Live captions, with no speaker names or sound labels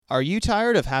Are you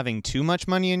tired of having too much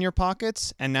money in your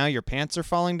pockets and now your pants are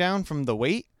falling down from the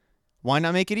weight? Why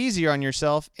not make it easier on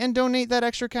yourself and donate that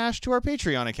extra cash to our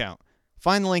Patreon account?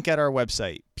 Find the link at our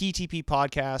website,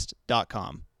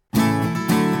 ptppodcast.com.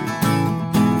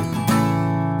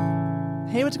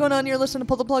 Hey, what's going on? You're listening to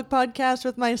Pull the Plug Podcast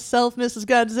with myself, Mrs.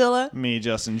 Godzilla. Me,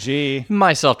 Justin G.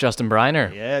 Myself, Justin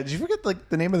Briner. Yeah, did you forget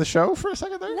the name of the show for a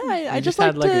second there? Yeah, I You just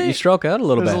had like to... you stroke out a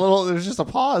little bit. There's just a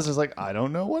pause. It's like, I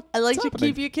don't know what. I like to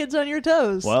keep you kids on your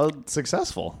toes. Well,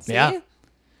 successful. See? Yeah.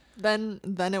 Then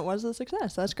it was a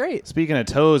success. That's great. Speaking of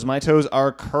toes, my toes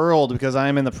are curled because I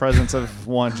am in the presence of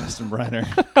one Justin Brenner.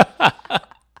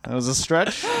 That was a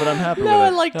stretch, but I'm happy No, I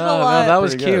with it. liked it a No, lot. that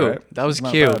was Pretty cute. good, right? That was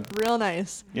Not cute. bad. Real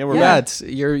nice. Yeah, we're Yeah, back. it's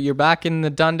you're back in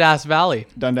the Dundas Valley.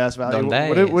 Dundas Valley.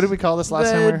 Dundas. What did we call this last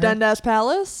time we were The here? Dundas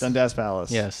Palace. Dundas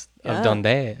Palace. Yes, Yeah. of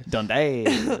Dundas.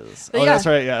 Dundas. But Oh, yeah. that's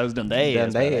right. Yeah, it was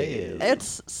Dundas. Dundas.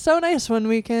 It's so nice when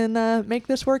we can make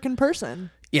this work in person.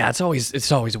 Yeah, it's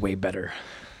always way better.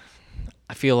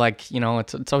 I feel like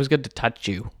it's always good to touch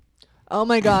you. Oh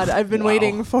my God, I've been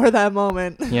waiting for that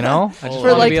moment. You know, I just For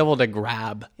want like- to be able to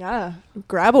grab. Yeah,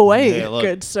 grab away, Hey, look,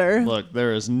 good sir. Look,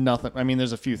 there is nothing. I mean,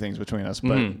 there's a few things between us,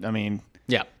 but I mean,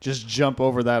 Yeah, just jump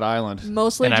over that island.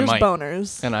 Mostly and I just might.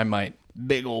 boners. and I might.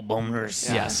 Big old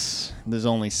boners. Yes, There's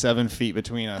only 7 feet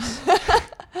between us.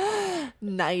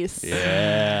 Nice.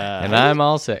 Yeah. and I'm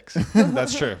all 6.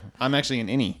 That's true. I'm actually an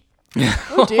innie.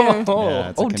 Oh dear. Yeah,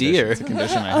 it's a Oh condition. dear. It's a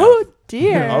condition I have. Oh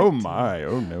dear. Oh my!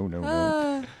 Oh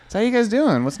no! So how you guys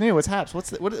doing? What's new? What's haps?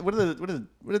 What's what's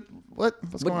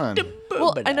going on?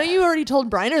 Well, I know you already told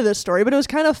Briner this story, but it was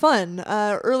kind of fun.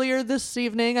 Earlier this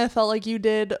evening, I felt like you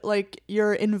did like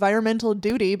your environmental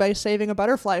duty by saving a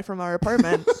butterfly from our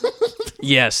apartment.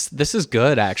 Yes, this is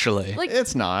good actually. Like,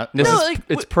 It's not. This No, is like,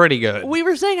 it's pretty good. we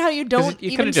were saying how you 'Cause don't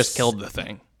you even could have just killed the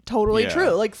thing. Totally Yeah. true.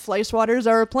 Like fly swatters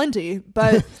are aplenty,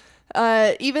 but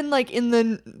even like in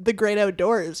the great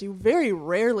outdoors, you very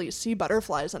rarely see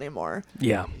butterflies anymore.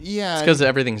 Yeah, Yeah. it's because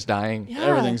everything's dying. Yeah.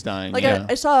 Everything's dying, Like yeah.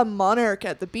 I saw a monarch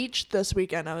at the beach this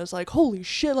weekend. I was like, holy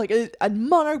shit! Like a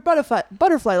monarch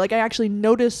butterfly. Like I actually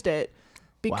noticed it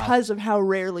because of how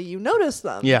rarely you notice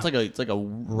them. Yeah. it's like a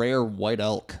rare white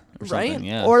elk or Right. something.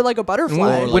 Yeah. Or like a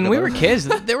butterfly. Or like When a we were butterfly. kids,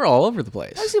 they were all over the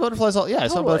place. I see butterflies all. Yeah, I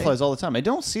saw Totally. butterflies all the time. I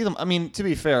don't see them. I mean, to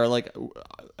be fair, like,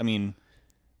 I mean,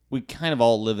 we kind of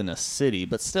all live in a city,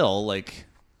 but still, like,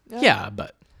 Yeah,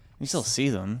 but you still see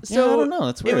them. So yeah, I don't know.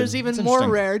 That's weird. It was even It's more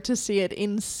interesting. rare to see it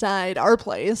inside our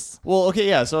place. Well, okay,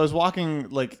 yeah. So I was walking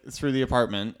like through the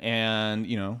apartment, and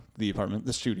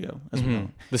the studio, as we know,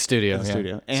 the studio. the yeah.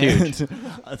 studio, It's and huge.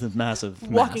 it's a massive,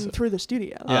 Walking massive. through the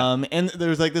studio. And there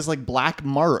was like this like black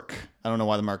mark. I don't know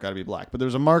why the mark got to be black, but there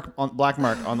was a black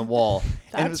mark on the wall.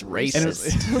 and That's it was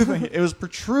and it was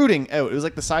protruding out. It was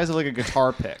like the size of like a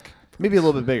guitar pick, maybe a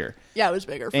little bit bigger. Yeah, it was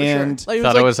bigger for And sure. Like,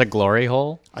 Thought like, it was a glory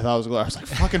hole. I thought it was glad. I was like,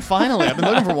 fucking finally! I've been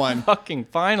looking for one. Fucking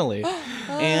finally.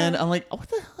 And I'm like, oh, what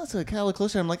the hell? So I kind of look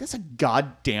closer. I'm like, that's a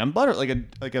goddamn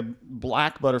like a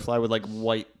black butterfly with like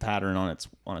white pattern on its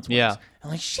wings. Yeah. I'm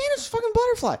like, shit, it's a fucking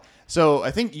butterfly. So I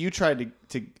think you tried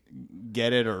to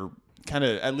get it, or kind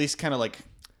of at least kind of like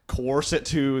coerce it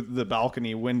to the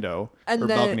balcony window or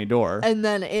balcony door. And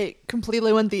then it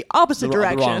completely went the opposite the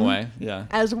direction. wrong way. Yeah.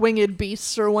 As winged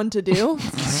beasts are wont to do.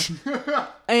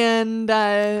 And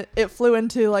it flew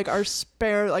into like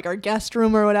our guest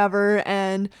room or whatever,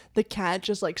 and the cat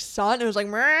just like saw it and it was like,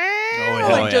 yeah.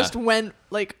 like Oh, yeah. just went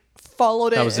like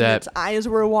followed it, That was and it. its eyes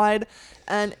were wide.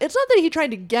 And it's not that he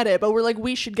tried to get it, but we're like,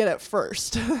 we should get it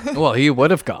first. Well, he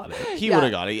would have got it. He Yeah. would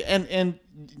have got it. And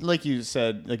like you guys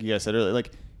said earlier,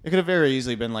 like it could have very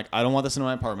easily been like, I don't want this in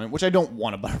my apartment, which I don't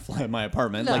want a butterfly in my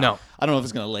apartment. No. Like, No. I don't know if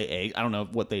it's gonna lay eggs. I don't know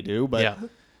what they do, but Yeah.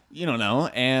 you don't know.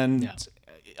 And Yeah.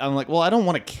 I'm like, well, I don't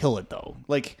want to kill it though.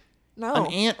 Like No.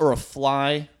 an ant or a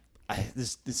fly.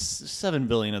 There's 7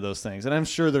 billion of those things, and I'm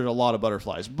sure there's a lot of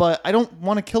butterflies, but I don't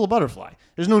want to kill a butterfly.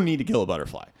 There's no need to kill a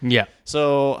butterfly. Yeah.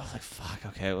 So I was like, fuck,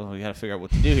 okay, well, we gotta figure out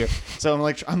what to do here. So I'm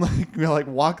like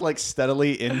walk like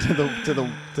steadily into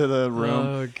the room,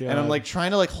 Oh, God. and I'm like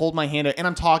trying to like hold my hand out, and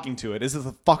I'm talking to it as if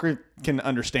the fucker can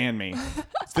understand me.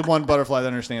 It's the one butterfly that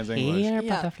understands English.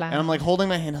 Yeah. And I'm like holding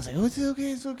my hand. I was like, oh,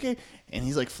 it's okay. And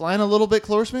he's like flying a little bit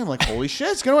closer to me. I'm like, holy shit,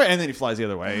 it's going away. And then he flies the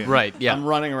other way. Right, yeah. I'm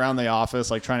running around the office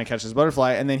like trying to catch this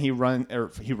butterfly. And then he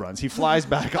flies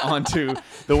back onto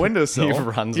the windowsill. He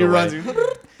runs He away. runs.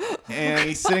 And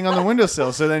he's sitting on the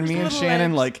windowsill. So then me and Little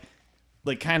Shannon legs.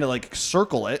 like kind of like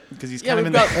circle it because he's Yeah, kind of we've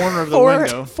in the got corner of the four,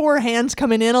 window. 4 hands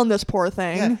coming in on this poor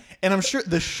thing. Yeah. And I'm sure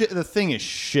the thing is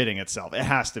shitting itself. It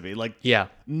has to be. Like Yeah.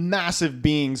 massive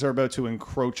beings are about to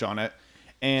encroach on it.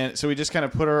 And so we just kind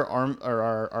of put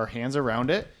our hands around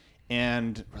it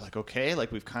And we're like, okay,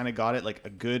 like we've kind of got it like a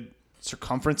good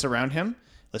circumference around him.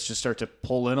 Let's just start to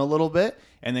pull in a little bit.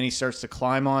 And then he starts to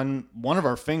climb on one of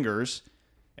our fingers.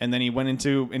 And then he went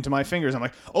into my fingers. I'm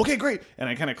like, okay, great. And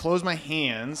I kind of closed my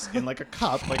hands in like a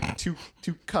cup, like two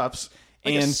cups.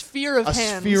 Like and a sphere of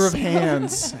hands. A sphere of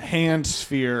hands. Hand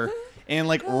sphere. And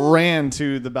like ran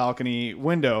to the balcony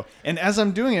window. And as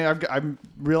I'm doing it, I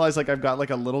realized like I've got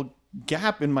like a little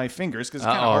gap in my fingers because it's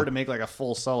kind of hard to make like a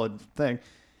full solid thing.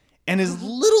 And his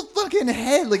little fucking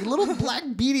head, like little black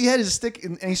beady head, is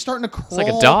sticking, and he's starting to crawl. It's like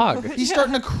a dog. He's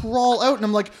starting to crawl out, and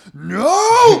I'm like,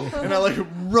 no! And I like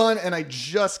run, and I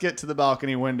just get to the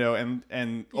balcony window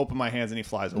and open my hands, and he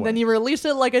flies away. Then you release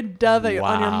it like a dove on your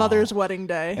Wow. mother's wedding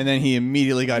day. And then he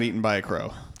immediately got eaten by a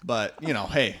crow. But you know,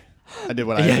 hey, I did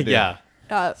what I had to do. Yeah.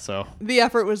 So The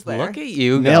effort was there. Look at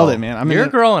you. nailed go. it, man. You're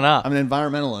growing up. I'm an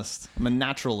environmentalist. I'm a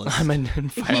naturalist. I'm an I'm a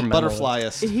environmentalist.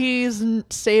 butterflyist. He's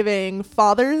saving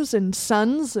fathers and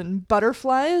sons and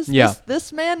butterflies. Yeah.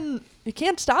 This man, you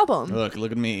can't stop him.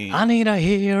 Look at me. I need a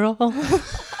hero.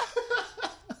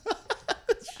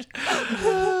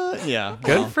 Yeah.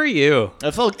 Good well, for you.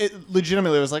 I felt it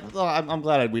legitimately. I was like, oh, I'm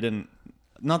glad we didn't.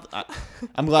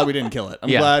 I'm glad we didn't kill it. I'm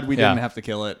Yeah, glad we didn't yeah. have to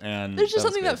kill it. And There's just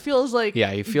something that feels like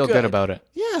Yeah, you feel good about it.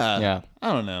 Yeah. Yeah.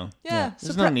 I don't know. Yeah,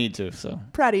 There's so no need to. So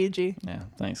proud of you, G. yeah.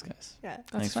 Thanks, guys. Yeah.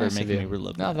 Thanks Nice for of making you. me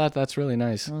relive No, that. that's really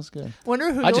nice. That was good.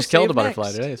 Wonder who I you'll just killed save a butterfly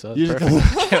next. today, so You that's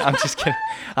just perfect. I'm just kidding.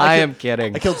 I am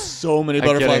kidding. I killed so many I'm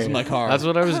butterflies kidding. in my car. That's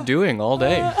what I was doing all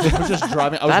day. I was just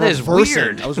driving. I was That is reversing.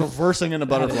 weird. I was reversing into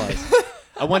butterflies.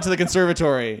 I went to the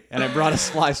conservatory and I brought a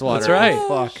fly swatter. That's right.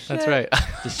 Oh, fuck. That's right.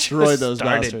 Destroyed those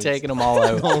Started bastards. taking them all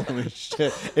out. Holy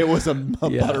shit! It was a Yeah, it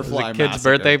was butterfly a kid's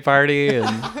massacre. birthday party, and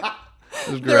it was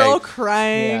great. They're all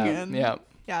crying Yeah, and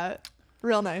yeah.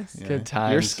 real nice. Yeah. Good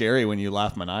times. You're scary when you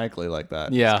laugh maniacally like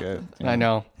that. Yeah, It's good. I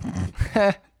know.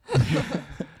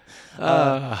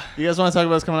 You guys want to talk about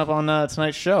what's coming up on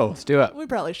tonight's show? Let's do it. We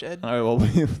probably should. All right.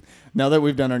 Well, now that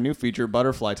we've done our new feature,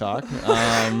 Butterfly Talk,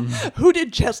 Who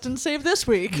did Justin save this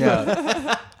week?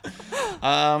 Yeah.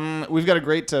 we've got a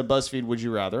great BuzzFeed Would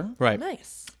You Rather. Right.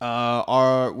 Nice.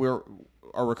 Our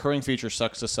recurring feature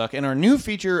Sucks to Suck, and our new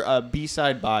feature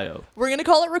B-side Bio. We're going to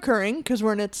call it recurring because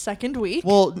we're in its second week.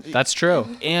 Well, That's true.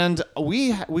 and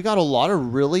we got a lot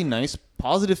of really nice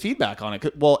positive feedback on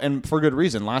it. Well, and for good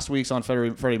reason. Last week's on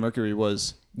Freddie Mercury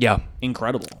was Yeah.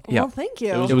 incredible. Yeah. Well, thank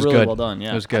you. It was It was really good. well done.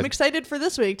 Yeah, It was I'm good. excited for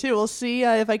this week, too. We'll see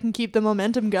if I can keep the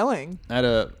momentum going. I had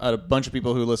a bunch of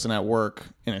people who listen at work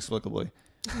inexplicably.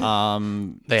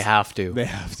 They have to. They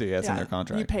have to. Yeah, it's in their You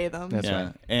contract. pay them. That's yeah,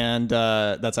 right. and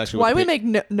that's actually Why what we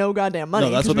the make no goddamn money.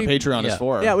 No, that's what 'cause the Patreon is Yeah.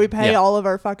 for. Yeah, we pay Yeah. all of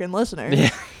our fucking listeners. Yeah.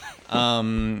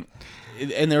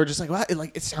 And they were just like, "Wow,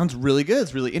 it sounds really good.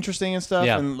 It's really interesting and stuff."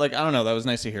 Yeah. And like, I don't know, that was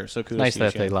nice to hear. So kudos Nice to you,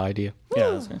 that they Shane. lied to you. Yeah,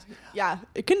 that's nice. Yeah.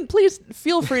 Please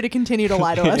feel free to continue to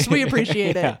lie to us. We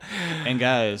appreciate it. And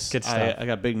guys, Good stuff. I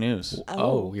got big news.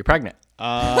 Oh, you're pregnant.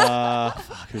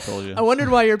 Fuck, who told you? I wondered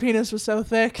why your penis was so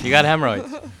thick. You got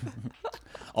hemorrhoids.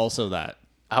 Also, that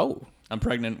Oh. I'm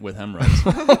pregnant with hemorrhoids.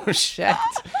 Oh, shit. The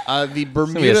It's gonna be a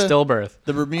Bermuda stillbirth.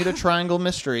 the Bermuda Triangle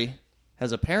mystery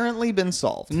has apparently been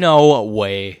solved. No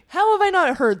way. How have I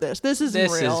not heard this? This isn't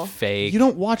This real. is fake. You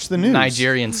don't watch the news.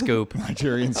 Nigerian scoop.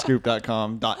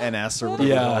 NigerianScoop.com.ns or whatever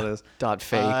the hell it is. Dot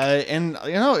fake. And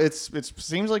you know, it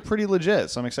seems like pretty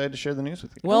legit. So I'm excited to share the news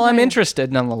with you. well, I'm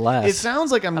interested nonetheless. It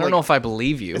sounds like I'm. I don't know if I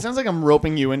believe you. It sounds like I'm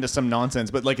roping you into some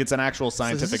nonsense, but like it's an actual Is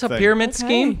scientific this a thing. pyramid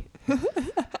scheme?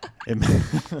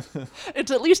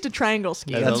 It's at least a triangle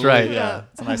scheme. That's right. Yeah,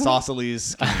 it's an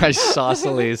isosceles.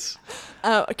 Isosceles.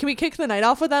 Can we kick the night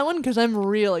off with that one? Because I'm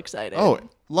real excited. Oh,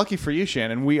 lucky for you,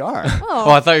 Shannon. We are.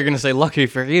 Oh, I thought you were going to say, lucky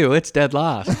for you, it's dead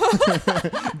last.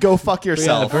 Go fuck Yeah,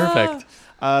 yourself. perfect.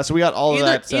 So we got all of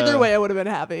that. Either way, I would have been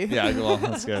happy. Yeah, well,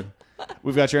 that's good.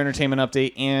 We've got your entertainment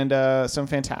update and some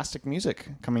fantastic music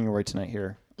coming your way tonight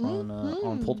here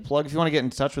on Pull the Plug. If you want to get in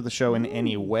touch with the show in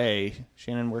any way,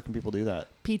 Shannon, where can people do that?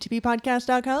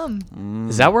 PTPpodcast.com.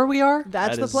 Is that where we are?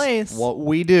 That's That the is place. What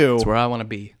we do. That's where I want to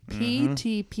be.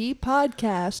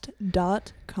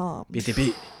 PTPpodcast.com.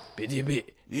 BTB.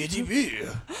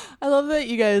 BTB. I love that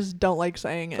you guys don't like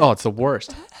saying it. Oh, it's the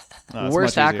worst. It's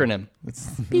Worst much easier. acronym.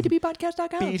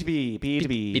 PTPpodcast.com. B2B,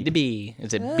 B2B. BTB.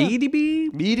 Is it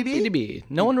BTB? B2B? BTB.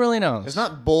 No one really knows. It's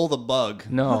not Bull the Bug.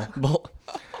 No.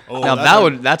 Oh, Now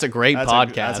that's a great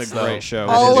podcast. That's a though. great show.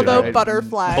 All That is about right.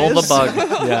 butterflies. Bull the Bug.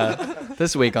 Yeah.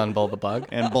 This week on Bull the Bug.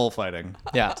 And bullfighting.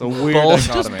 Yeah. It's a weird Bulls,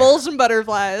 dichotomy. Just bulls and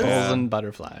butterflies. bulls and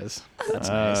butterflies. That's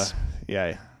nice.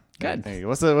 Yeah. Good. There you go.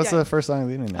 What's the first song of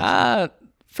the evening?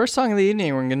 First song of the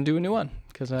evening, we're going to do a new one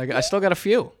because I still got a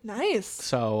few. Nice.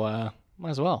 So Might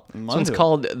as well. This Might one's as well.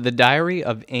 called The Diary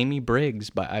of Amy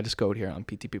Briggs by Ida Scode here on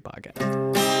PTP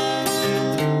Podcast.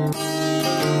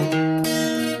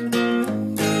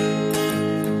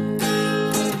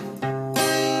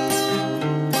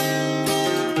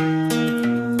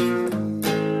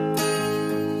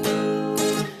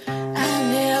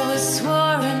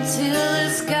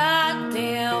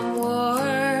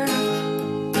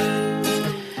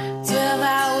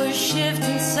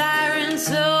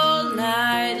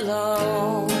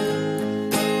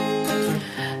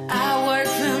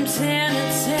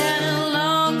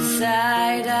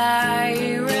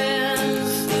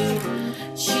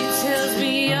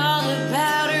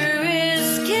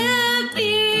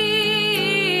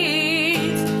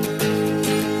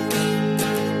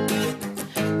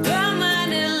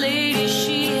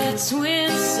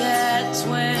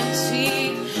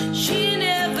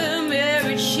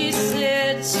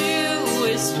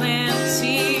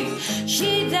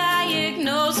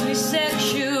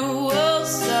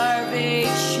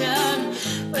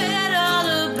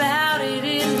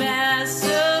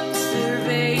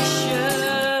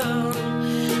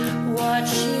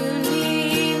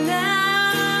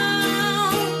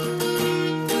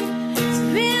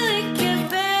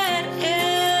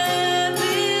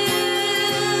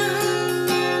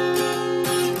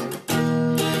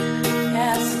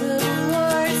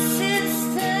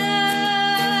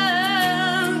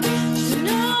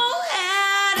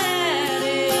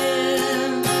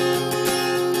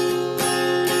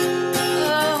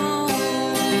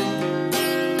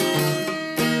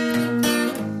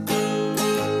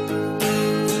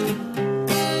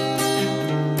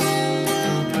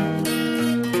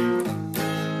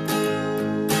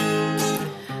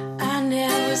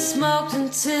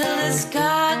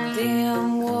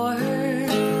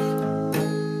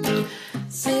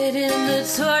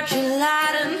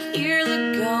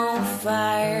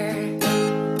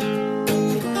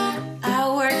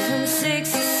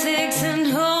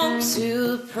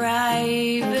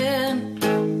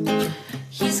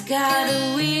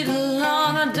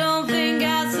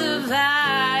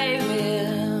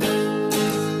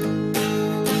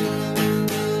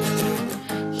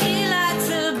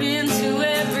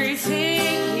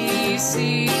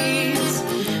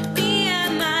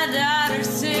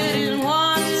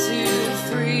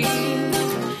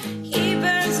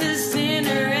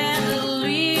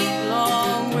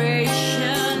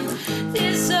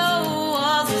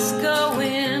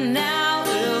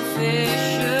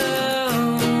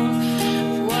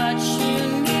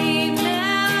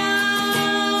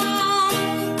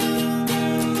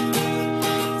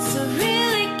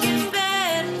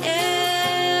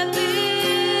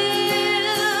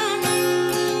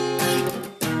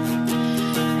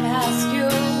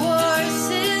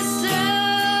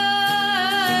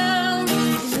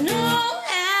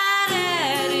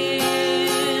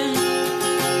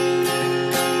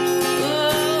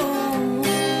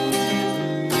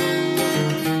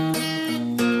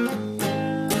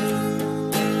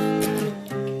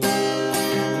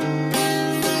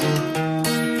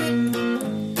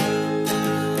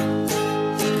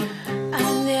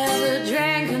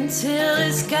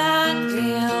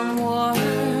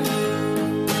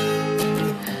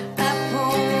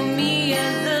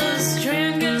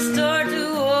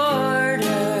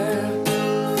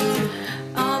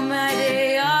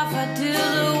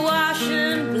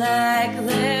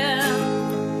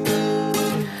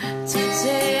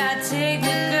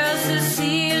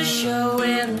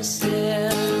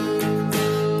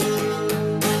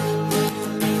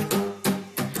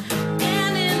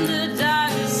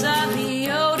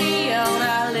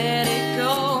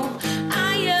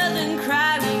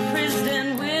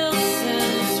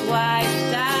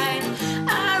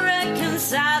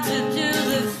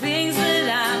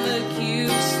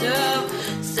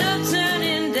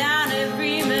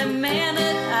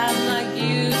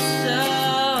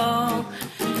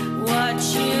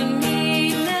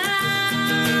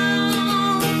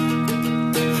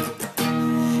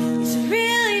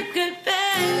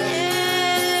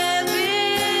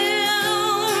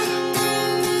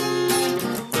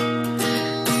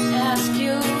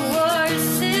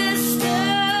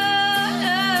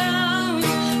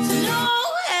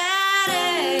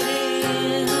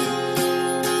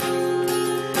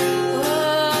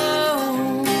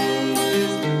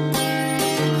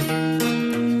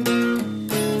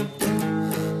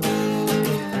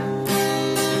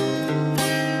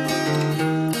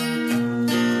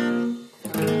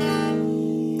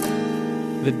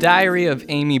 The Diary of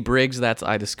Amy Briggs. That's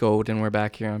Ida Scode, and we're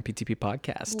back here on PTP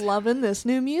Podcast. Loving this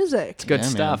new music. It's good Yeah,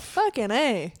 stuff. Fucking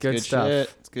A. Good stuff.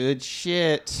 Shit. It's good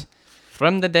shit.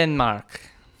 From the Denmark.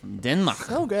 Denmark.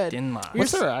 So good. Denmark.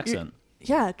 What's their You're- accent?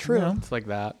 Yeah, true. It's like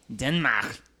that.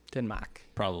 Denmark. Denmark.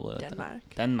 Probably. like that.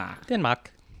 Denmark. Denmark.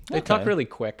 Denmark. They Okay. talk really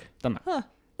quick. Denmark. Huh.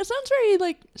 It sounds very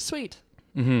like sweet.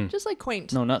 Mm-hmm. Just like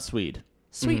quaint. No, not Swede.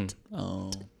 Sweet. Oh,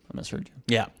 I misheard you.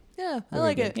 Yeah. Yeah, I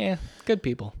like it. Yeah. Good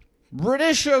people.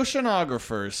 British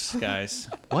oceanographers, guys.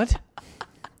 What?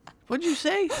 What'd you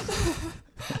say?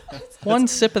 One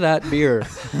sip of that beer. Oh,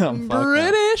 fuck that.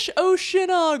 British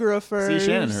oceanographers. See,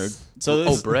 Shannon heard. So Oh,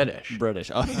 this, British.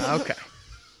 British. Oh, Okay.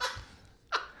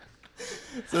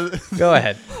 so Go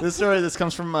ahead. this story, this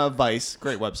comes from Vice,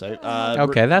 great website.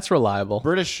 Okay, that's reliable.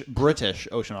 British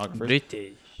oceanographers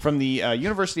British. from the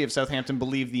University of Southampton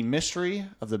believe the mystery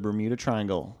of the Bermuda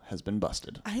Triangle has been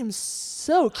busted. I am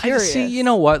so I curious. see. You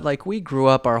know what? Like we grew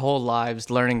up our whole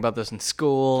lives learning about this in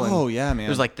school. And Oh, yeah, man. It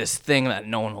was like this thing that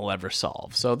no one will ever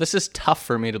solve. So this is tough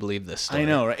for me to believe this story. I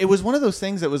know, right? It was one of those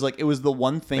things that was like, it was the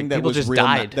one thing Like, that people was just real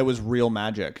died. that was real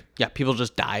magic. Yeah, people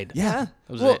just died. Yeah.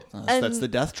 That was Well, it. That's And- the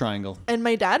Death Triangle. And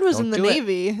my dad was Don't in the do it.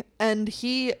 Navy, and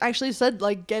he actually said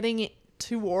like getting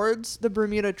towards the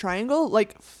Bermuda Triangle,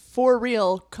 like for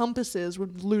real, compasses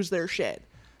would lose their shit.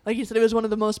 Like he said, it was one of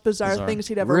the most bizarre Bizarre. things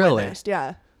he'd ever Really? witnessed.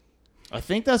 Yeah. I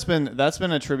think that's been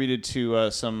attributed to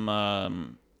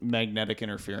some magnetic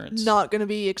interference. Not going to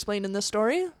be explained in this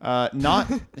story.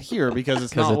 Not here because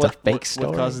it's 'Cause not it's a what, fake what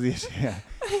story. causes the yeah.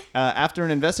 After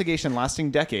an investigation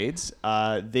lasting decades,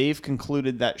 they've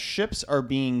concluded that ships are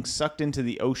being sucked into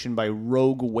the ocean by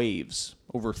rogue waves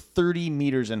over 30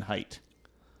 meters in height.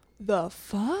 The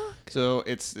fuck? So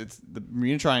it's the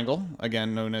Bermuda Triangle,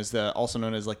 again also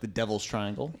known as like the Devil's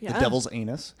Triangle, Yeah. the Devil's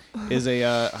Anus, is a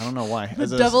I don't know why.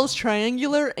 The devil's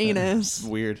triangular anus.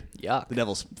 Weird. Yuck. The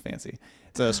Devil's fancy.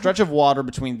 It's a stretch of water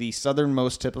between the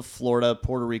southernmost tip of Florida,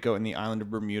 Puerto Rico, and the island of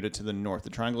Bermuda to the north.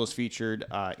 The triangle is featured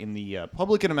in the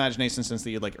public imagination since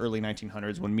the early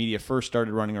 1900s when media first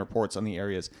started running reports on the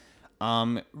area's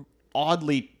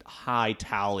oddly high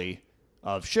tally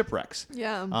of shipwrecks.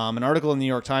 Yeah. An article in the New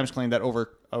York Times claimed that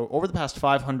over the past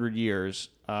 500 years,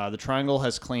 the triangle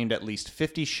has claimed at least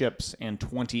 50 ships and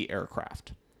 20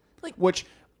 aircraft. Like- which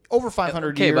over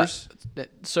 500 Okay, years. but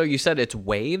so you said it's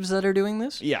waves that are doing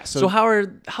this? Yeah, So, so-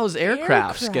 how's aircrafts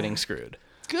Aircraft. getting screwed?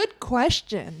 Good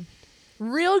question.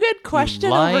 Real good question You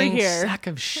over lying here. sack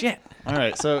of shit. All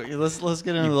right, so let's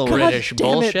get into the God British damn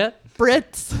it, bullshit.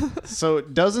 Brits. So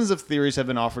dozens of theories have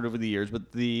been offered over the years,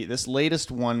 but this latest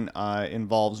one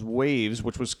involves waves,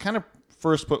 which was kind of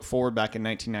first put forward back in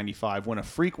 1995 when a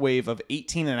freak wave of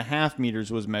 18.5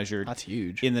 meters was measured. That's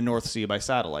huge. In the North Sea by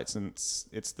satellites, and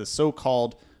it's the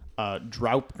so-called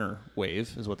Draupner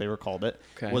wave, is what they were called. It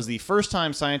Okay. was the first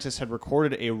time scientists had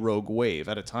recorded a rogue wave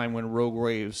at a time when rogue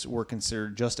waves were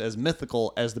considered just as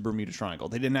mythical as the Bermuda Triangle.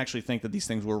 They didn't actually think that these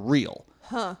things were real.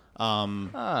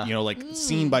 Like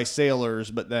seen by sailors,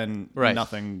 but then Right.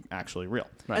 nothing actually real.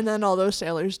 And then all those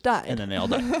sailors died. And then they all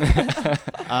died.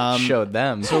 Showed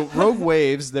them. So rogue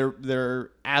waves, they're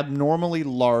abnormally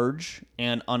large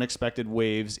and unexpected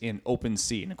waves in open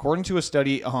sea. And according to a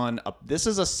study on this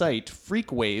is a site,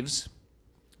 Freak Waves.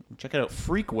 Check it out,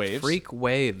 Freak Waves. Freak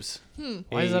waves.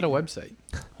 Why is that a website?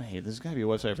 Hey, there's got to be a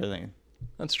website for everything,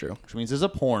 That's true. which means there's a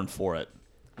porn for it.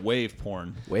 Wave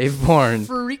porn. Wave porn.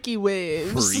 Freaky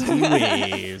waves. Freaky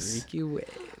waves. Freaky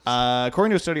wave. According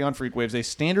to a study on Freak Waves, a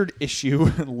standard issue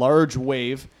large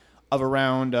wave of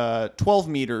around 12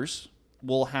 meters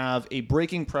will have a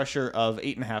breaking pressure of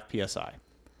 8.5 psi.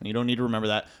 And you don't need to remember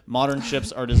that. Modern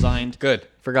ships are designed. Good.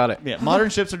 Forgot it. Yeah, modern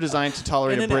ships are designed to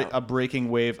tolerate In and out. a breaking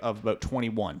wave of about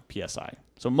 21 psi.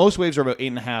 So most waves are about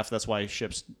 8.5. That's why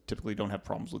ships typically don't have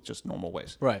problems with just normal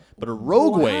waves. Right. But a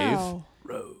rogue Wow.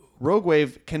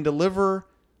 wave can deliver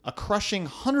a crushing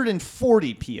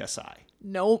 140 psi,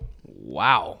 Nope.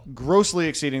 Wow. grossly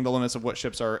exceeding the limits of what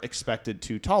ships are expected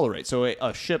to tolerate. So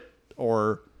a ship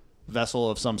or vessel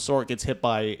of some sort gets hit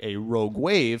by a rogue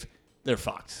wave, they're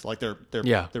fucked. Like they're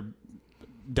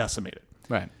decimated.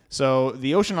 Right. So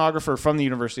the oceanographer from the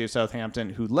University of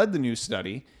Southampton who led the new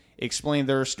study explained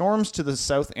there are storms to the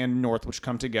south and north which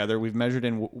come together. We've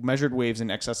measured waves in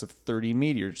excess of 30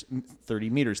 meters. 30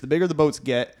 meters. The bigger the boats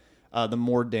get, the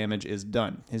more damage is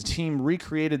done. His team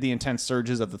recreated the intense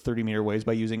surges of the 30-meter waves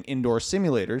by using indoor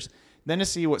simulators. Then to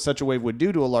see what such a wave would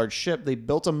do to a large ship, they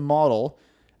built a model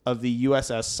of the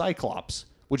USS Cyclops,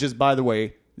 which is, by the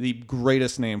way, the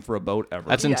greatest name for a boat ever.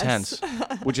 That's Yes. intense.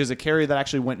 Which is a carrier that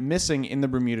actually went missing in the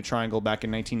Bermuda Triangle back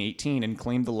in 1918 and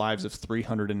claimed the lives of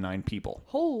 309 people.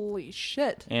 Holy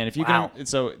shit. And if you Wow. can,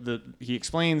 so he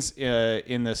explains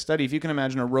in the study, if you can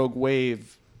imagine a rogue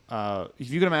wave,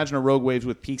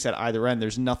 with peaks at either end,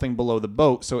 there's nothing below the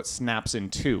boat, so it snaps in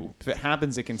two. If it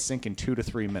happens, it can sink in 2 to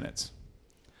 3 minutes.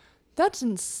 That's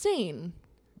insane.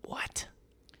 What?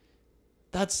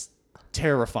 That's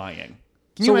terrifying.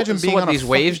 Can you imagine so being what, on a these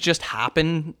waves just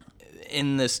happen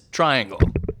in this triangle,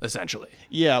 essentially?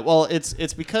 Yeah, well, it's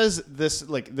because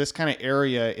this kind of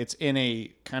area, it's in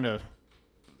a kind of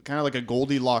like a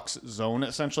Goldilocks zone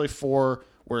essentially for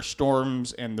where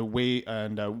storms and the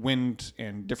wind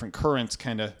and different currents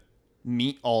kind of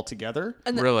meet all together.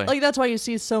 And Really? like that's why you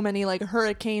see so many like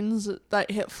hurricanes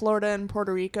that hit Florida and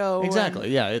Puerto Rico. Exactly.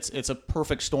 Yeah, it's a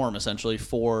perfect storm essentially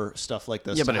for stuff like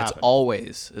this. Yeah, but to it's happen.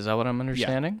 always. Is that what I'm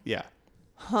understanding? Yeah.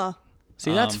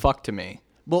 See, that's fucked to me.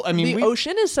 Well, I mean, The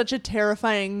ocean is such a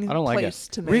terrifying I don't like place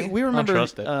it. to me. we remember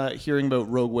trust it. hearing about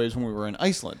rogue waves when we were in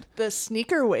Iceland. The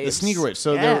sneaker waves. The sneaker waves.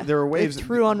 So Yeah. there were waves. They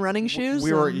threw on running shoes.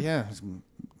 We were and-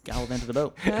 gallivanted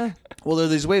about. Yeah. Well, there are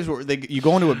these waves where you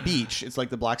go into a beach. It's like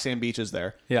the black sand beaches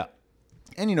there. Yeah.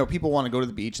 And people want to go to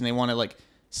the beach and they want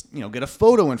to get a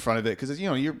photo in front of it because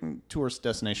you're a tourist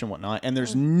destination and whatnot. And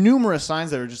there's numerous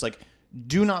signs that are just like,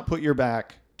 do not put your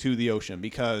back to the ocean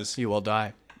because You will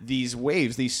die. these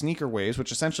waves, these sneaker waves,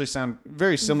 which essentially sound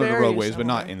very similar to Very rogue waves but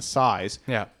not similar. in size,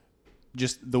 Yeah.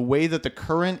 just the way that the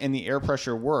current and the air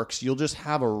pressure works, you'll just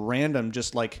have a random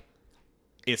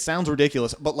it sounds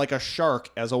ridiculous, but like a shark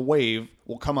as a wave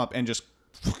will come up and just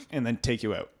and then take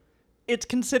you out. It's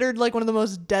considered like one of the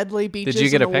most deadly beaches. Did you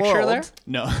get in a the picture world. there?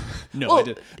 No, no, Well, I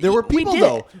did. There were we people did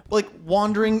though, it.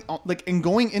 wandering, and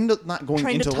going into not going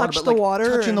Trying into to the water, touch but the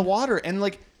water touching the and- water,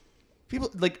 and people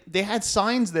they had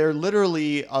signs there,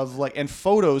 literally of and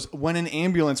photos when an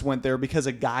ambulance went there because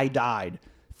a guy died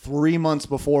 3 months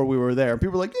before we were there. And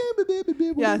people were like,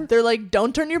 Yeah, whatever. they're like,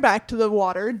 don't turn your back to the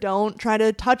water. Don't try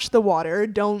to touch the water.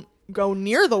 Don't go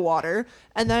near the water.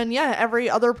 And then, every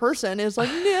other person is like,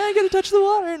 I gotta touch the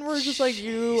water. And we're just like,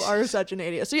 you are such an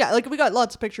idiot. So, we got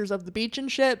lots of pictures of the beach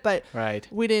and shit, but Right.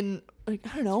 we didn't, I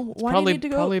don't know. Why do Probably you need to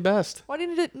go? probably best. Why do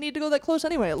you need to go that close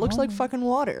anyway? It looks like fucking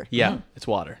water. Yeah, it's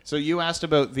water. So you asked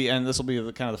about and this will be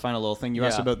kind of the final little thing. You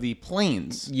asked Yeah. about the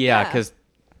planes. Yeah, Yeah. because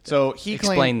So he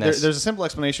Explain claimed this. there's a simple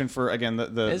explanation for again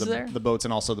Is there? the boats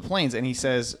and also the planes, and he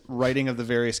says writing of the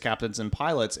various captains and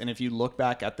pilots. And if you look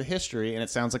back at the history, and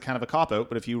it sounds like kind of a cop out,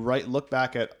 but if you look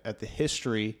back at the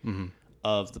history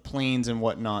of the planes and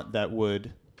whatnot that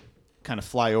would kind of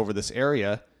fly over this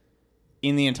area,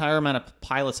 in the entire amount of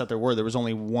pilots that there was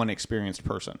only one experienced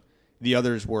person. The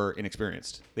others were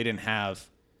inexperienced. They didn't have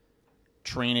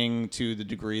training to the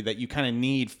degree that you kind of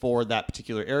need for that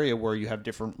particular area where you have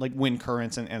different wind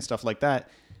currents and stuff like that.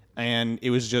 And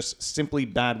it was just simply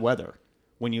bad weather.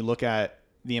 When you look at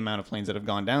the amount of planes that have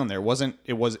gone down there,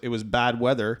 it was bad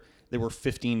weather. There were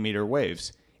 15-meter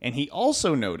waves. And he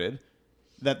also noted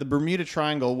that the Bermuda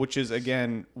Triangle, which is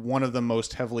again one of the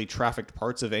most heavily trafficked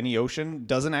parts of any ocean,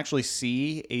 doesn't actually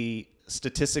see a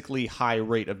statistically high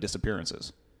rate of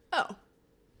disappearances. Oh.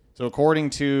 So according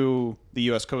to the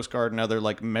U.S. Coast Guard and other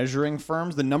measuring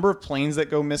firms, the number of planes that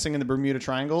go missing in the Bermuda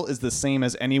Triangle is the same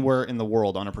as anywhere in the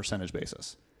world on a percentage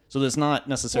basis. So that's not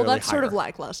necessarily Well, that's sort of higher.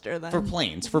 lackluster then. For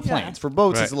planes. For Yeah. planes. For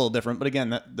boats, Right. it's a little different. But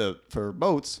again, for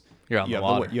boats, You're on you the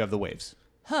have water. you have the waves.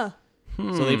 Huh.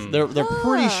 So they're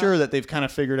pretty sure that they've kind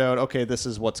of figured out, okay, this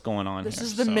is what's going on This here.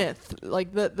 is the So, myth,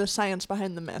 like the science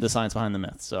behind the myth. the science behind the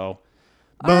myth. So,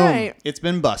 All boom. right. It's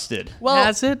been busted. Well,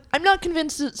 Has it? I'm not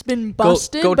convinced it's been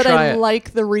busted, go but try I it.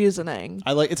 like the reasoning.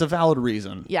 It's a valid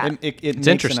reason. Yeah. It It's makes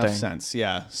interesting. enough sense.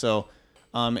 Yeah. So,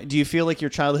 do you feel like your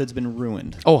childhood's been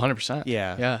ruined? Oh, 100%.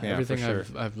 Yeah, Yeah, for everything sure.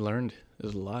 I've learned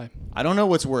is a lie. I don't know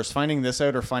what's worse, finding this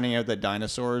out or finding out that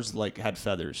dinosaurs had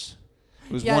feathers.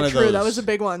 It was Yeah, one of true. those. That was a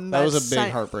big one. That was a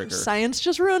big heartbreaker. Science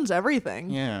just ruins everything.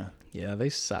 Yeah. Yeah, they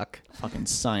suck. Fucking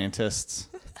scientists.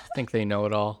 Think they know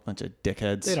it all. Bunch of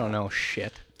dickheads. They don't know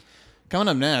shit. Coming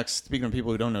up next, speaking of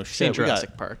people who don't know Seen shit, we got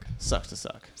Jurassic Park. Sucks to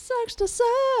Suck. Sucks to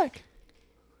suck.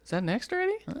 Is that next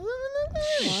already?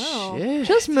 Wow. Shit.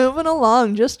 Just moving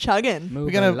along, just chugging. Move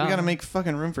We gotta along. make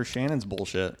fucking room for Shannon's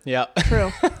bullshit. Yeah.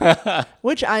 True.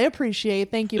 Which I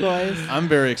appreciate. Thank you, boys. I'm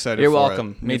very excited. You're for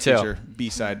welcome. it. Me New too. feature,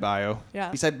 B-side bio. Yeah.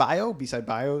 B-side bio. B-side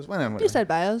bios. Whatever. B-side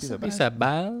bios. B-side You said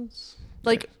bios.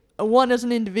 Like one as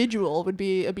an individual would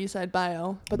be a B-side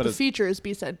bio, but But the as- feature is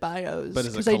B-side bios. but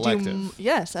as a 'cause I do collective.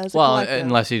 yes, as a Well, collective.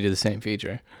 unless you do the same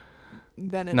feature.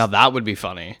 Then it's Now that would be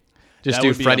funny. Just That do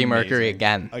would be Freddie Mercury amazing.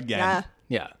 again. Again. yeah.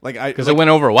 Yeah. Because It went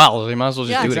over well, so you might as well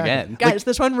just Yeah, do exactly. it again. Guys,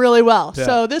 this went really well. Yeah.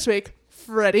 So this week,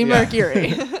 Freddie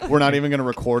Mercury. we're not even going to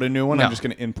record a new one. No. I'm just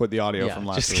going to input the audio Yeah, from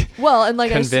last just week. Well, and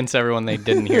like Convince everyone they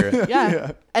didn't hear it.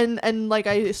 yeah. And like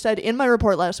I said in my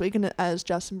report last week, and as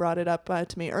Justin brought it up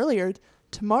to me earlier,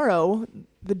 tomorrow,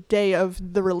 the day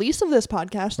of the release of this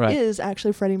podcast, Right. is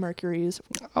actually Freddie Mercury's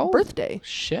Oh. birthday.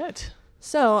 Shit.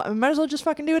 So I might as well just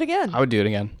fucking do it again. I would do it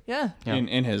again. Yeah. Yeah.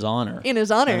 In his honor. In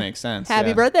his honor. That makes sense. Happy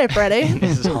yeah. birthday, Freddie.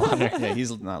 His honor. Yeah,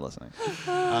 he's not listening.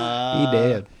 He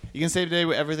did. You can save today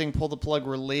with everything Pull the Plug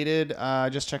related.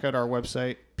 Just check out our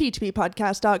website.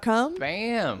 PHPpodcast.com.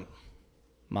 Bam.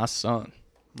 My son.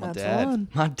 My That's the dad. one.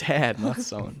 My dad. My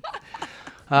son.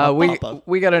 papa.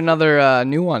 We got another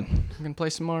new one. We're going to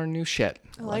play some more new shit.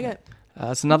 I like it.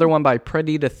 It's another one by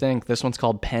Pretty to Think. This one's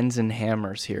called Pens and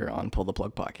Hammers here on Pull the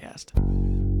Plug Podcast.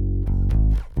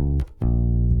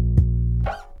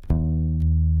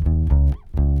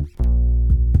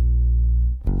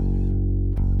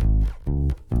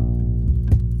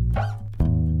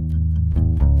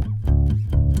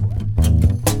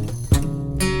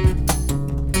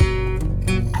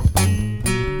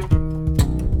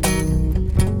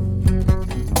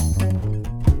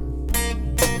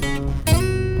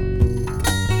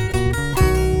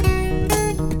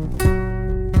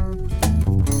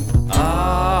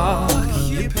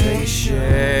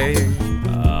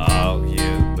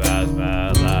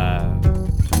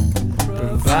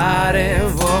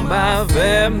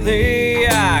 Family,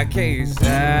 I can't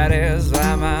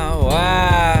satisfy my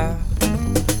wife.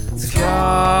 It's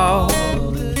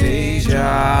called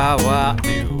deja. What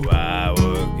do I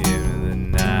work in the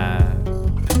night?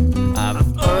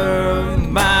 I've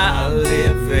earned my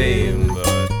living,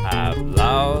 but I've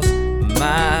lost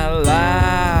my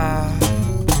life.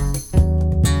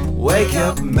 Wake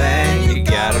up, man, you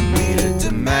gotta meet a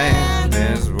demand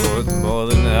that's worth more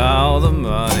than all the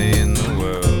money in the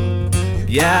world.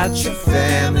 Got your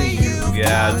family, you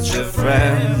got your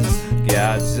friends,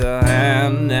 got your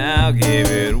hand, now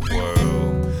give it a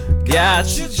whirl.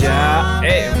 Got your job,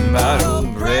 and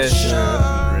bottle pressure,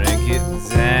 drink it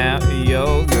down,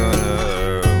 you're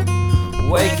gonna earn.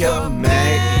 Wake up,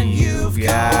 man, you've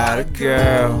got a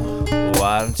girl,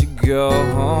 why don't you go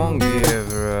home,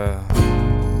 give her a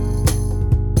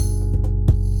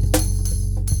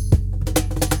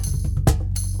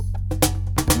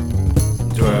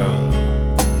twirl.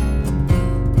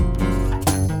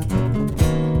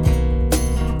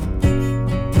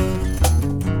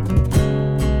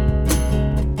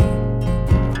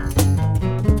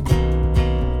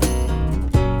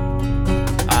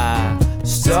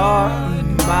 Start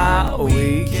my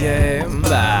weekend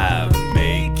by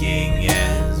making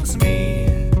ends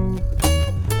meet.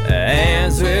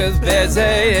 Hands with busy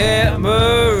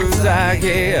hammers, I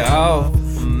get off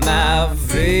my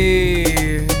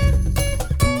feet.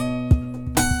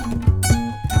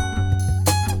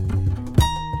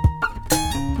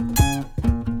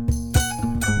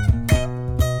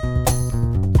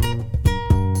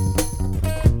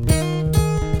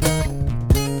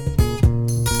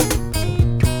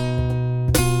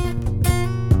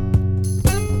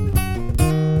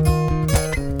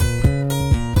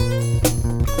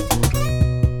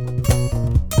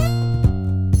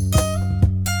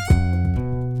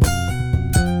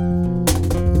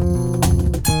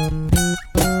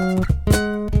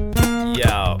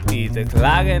 Either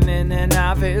clogging in an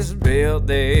office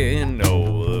building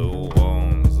or the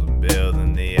ones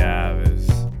building the office.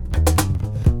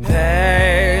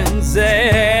 Hands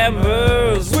and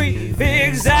hammers, we've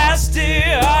exhausted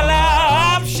all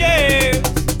our options.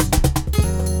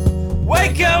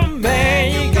 Wake up,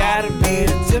 man, you gotta meet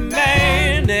a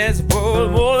demand that's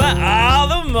worth more than all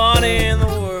the money in the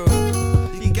world.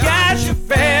 You got your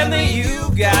family,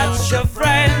 you got your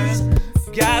friends,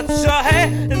 got your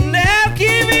hand, and now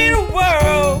give it a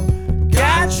whirl.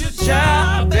 Got your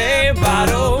job, a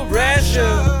bottle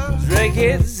pressure, drink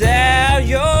it down,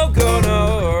 you're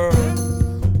gonna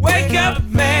earn. Wake up,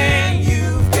 man,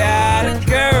 you've got a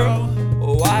girl,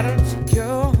 why don't you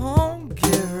go home,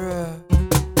 give her a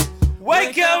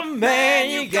wake up, man,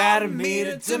 you gotta meet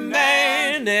a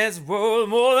demand that's worth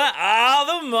more than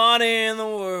all the money in the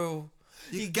world.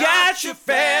 You got your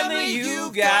family,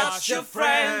 you got your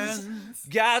friends,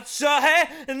 got your hand,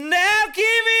 and now give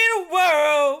it a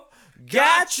whirl.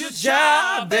 Got your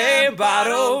job, a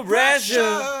bottle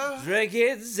pressure, drink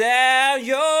it down,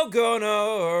 you're gonna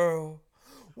earn.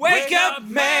 Wake up,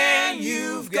 man,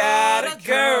 you've got a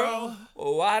girl,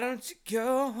 why don't you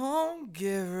go home,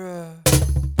 give her a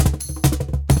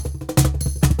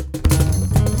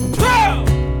twirl!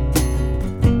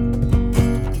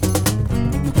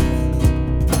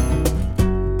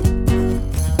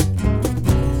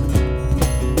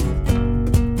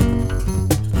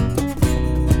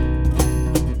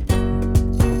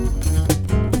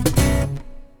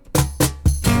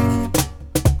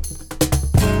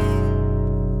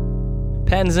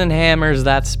 Pens and Hammers,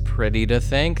 that's Pretty to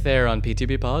Think there on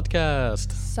PTB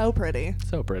Podcast. So pretty.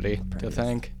 So pretty to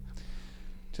think.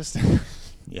 Just,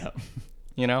 yeah.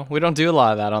 You know, we don't do a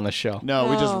lot of that on the show. No,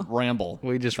 we just No. ramble.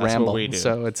 We just That's ramble. what we do.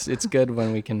 So it's good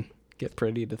when we can get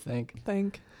pretty to think.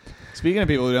 Think. Speaking of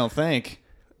people who don't think,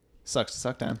 sucks to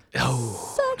suck time.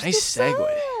 Oh, nice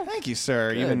segue. Thank you,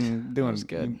 sir. You've Good. been doing was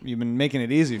good. You've been making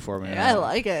it easy for me. Yeah, I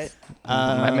like it.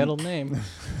 My middle name.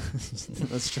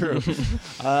 That's true.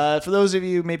 For those of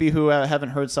you maybe who haven't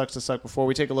heard Sucks to Suck before,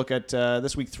 we take a look at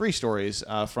this week 3 stories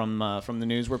from the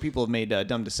news where people have made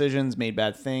dumb decisions, made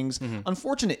bad things.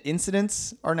 Unfortunate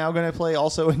incidents are now going to play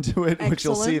also into it, which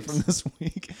you'll see from Excellent. this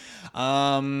week.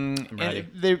 And ready.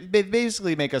 they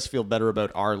basically make us feel better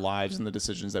about our lives and the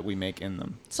decisions that we make in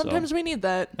them. Sometimes So, we need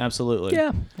that. absolutely.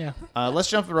 Yeah. Let's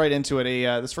jump right into it.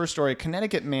 This first story: a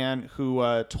Connecticut man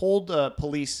who told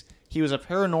police he was a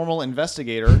paranormal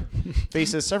investigator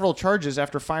faces several charges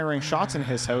after firing shots in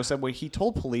his house at what he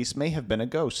told police may have been a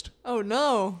ghost. Oh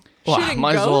no. Well, Shooting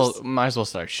might ghosts? as well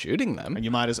start shooting them. And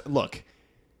you might as look.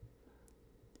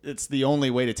 It's the only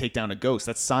way to take down a ghost.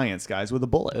 That's science, guys, with a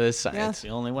bullet. It is science. Yeah. It's the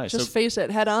only way. Just So face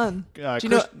it head on. Do you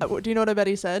Chris- know what I bet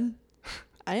he said?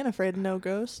 I ain't afraid of no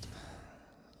ghost.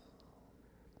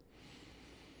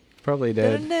 Probably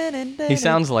did. He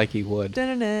sounds like he would.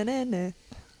 Dun-dun-dun-dun-dun.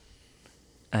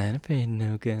 I ain't afraid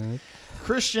no god.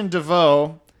 Christian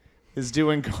DeVoe is due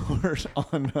in court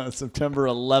on September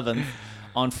 11th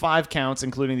on 5 counts,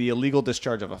 including the illegal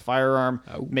discharge of a firearm,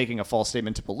 making a false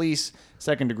statement to police,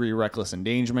 second-degree reckless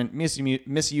endangerment,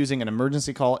 misusing an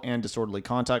emergency call, and disorderly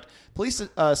conduct. Police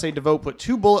say DeVoe put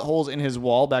 2 bullet holes in his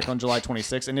wall back on July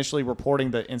 26, initially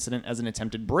reporting the incident as an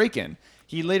attempted break-in.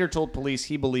 He later told police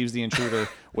he believes the intruder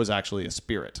was actually a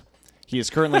spirit. He is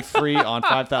currently free on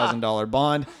 $5,000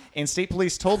 bond, and state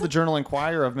police told the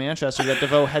Journal-Inquirer of Manchester that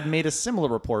DeVoe had made a similar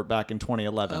report back in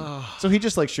 2011. So he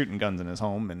just likes shooting guns in his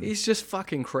home. And He's just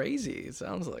fucking crazy. It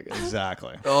sounds like it.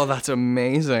 exactly. Oh, that's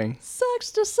amazing.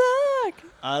 Sucks to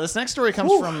suck. This next story comes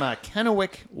from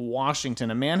Kennewick,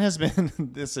 Washington. A man has been.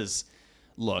 This is.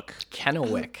 Look,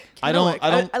 Kennewick. I don't.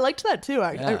 I liked that too.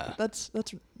 Yeah. That's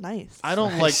nice. I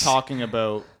don't like talking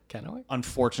about Kennewick?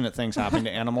 unfortunate things happening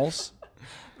to animals,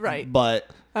 Right. but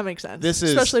That makes sense. this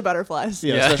is- especially butterflies.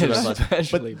 yeah, Yeah, especially about that.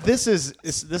 especially But this is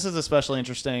especially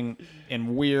interesting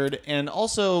and weird, and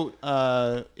also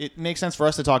it makes sense for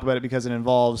us to talk about it because it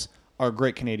involves our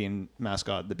great Canadian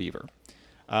mascot, the beaver.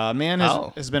 A man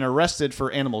has been arrested for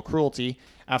animal cruelty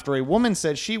after a woman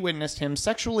said she witnessed him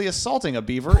sexually assaulting a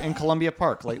beaver in Columbia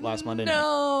Park late last Monday night.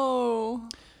 No.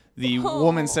 The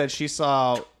woman said she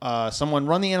saw someone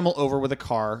run the animal over with a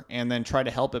car and then try to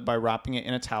help it by wrapping it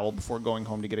in a towel before going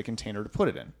home to get a container to put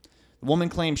it in. The woman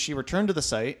claims she returned to the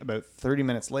site about 30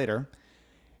 minutes later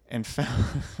and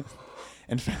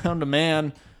found a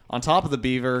man on top of the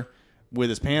beaver with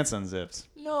his pants unzipped.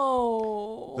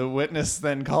 No. The witness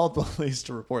then called police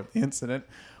to report the incident.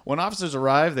 When officers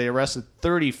arrived, they arrested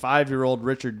 35-year-old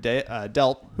Richard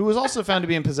Delp, who was also found to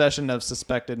be in possession of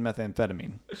suspected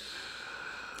methamphetamine.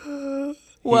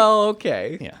 Well,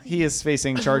 okay. Yeah, he is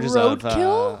facing charges of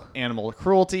Roadkill? animal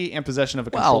cruelty and possession of a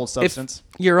Well, controlled substance.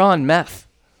 if you're on meth,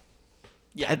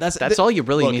 Yeah, that's all you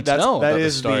really need to know That about the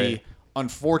is story. the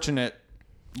unfortunate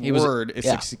He was- word. It's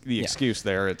yeah, the yeah. excuse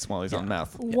there. It's while he's on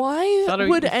meth. Why Thought it-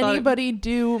 would you thought it- anybody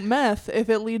do meth if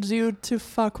it leads you to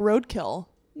fuck roadkill?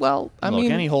 well, I Look,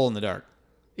 mean, any hole in the dark.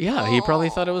 yeah, he probably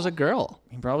thought it was a girl.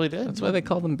 He probably did. That's why they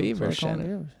call them beavers.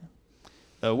 Shannon.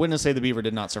 Witnesses say the beaver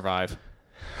did not survive.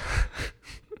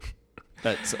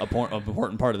 That's a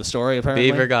important part of the story. Apparently,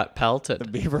 Beaver got pelted. the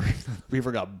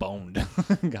beaver got boned,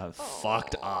 got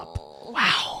fucked up.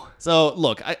 Wow. So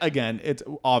look, again, it's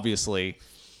obviously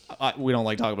we don't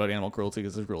like talking about animal cruelty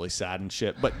because it's really sad and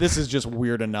shit. But this is just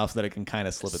weird enough that it can kind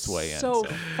of slip its way in. So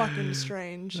fucking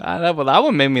strange. That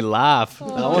one made me laugh. That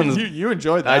one, you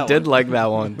enjoyed that. I did one. like that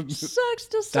one. Sucks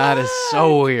to suck. That is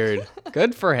so weird.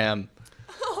 Good for him.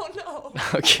 Oh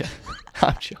no. Okay,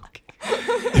 I'm joking.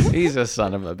 He's a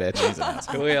son of a bitch. He's an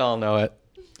asshole. We all know it.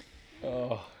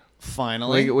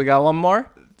 Finally. We got one more.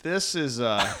 This is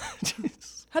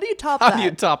How do you top How that? do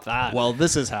you top that? well,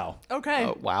 this is how. Okay.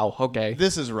 Oh, wow. Okay.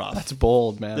 This is rough. That's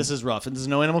bold, man. This is rough. And there's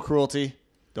no animal cruelty.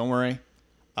 Don't worry.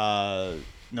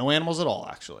 No animals at all,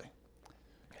 actually.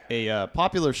 A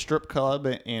popular strip club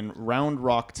in Round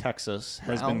Rock, Texas,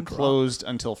 has been Round Rock. closed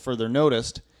until further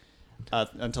notice,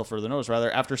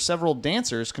 after several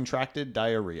dancers contracted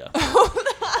diarrhea.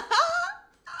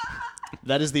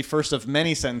 That is the first of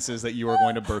many sentences that you are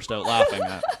going to burst out laughing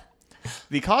at.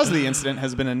 The cause of the incident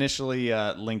has been initially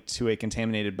linked to a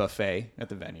contaminated buffet at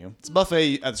the venue. It's a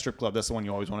buffet at the strip club. That's the one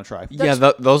you always want to try.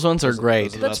 yeah, those ones are great.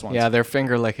 those are the best ones. Yeah, they're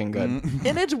finger licking good.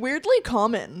 And it's weirdly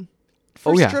common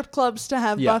for Oh, yeah. strip clubs to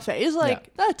have Yeah. buffets.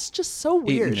 Like, Yeah. that's just so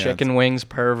weird. Eating chicken wings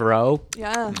per row.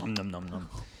 Yeah. Nom, nom, nom, nom.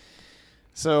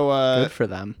 So Good for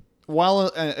them. while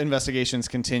investigations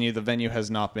continue, the venue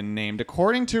has not been named.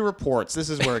 According to reports, this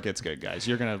is where it gets good, guys.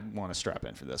 You're going to want to strap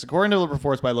in for this. According to the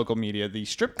reports by local media, the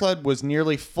strip club was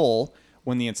nearly full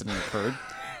when the incident occurred,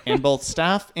 and both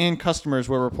staff and customers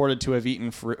were reported to have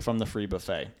eaten from the free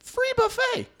buffet. Free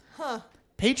buffet! Huh.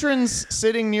 Patrons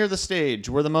sitting near the stage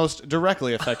were the most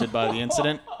directly affected by the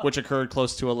incident, which occurred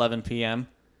close to 11 p.m.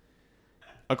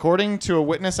 According to a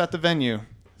witness at the venue,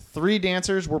 3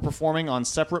 dancers were performing on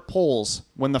separate poles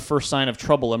when the first sign of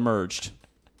trouble emerged.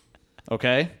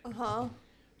 Okay? Uh-huh.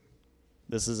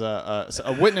 This is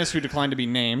a witness who declined to be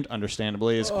named,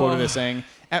 understandably, is quoted as saying,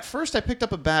 "At first I picked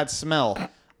up a bad smell.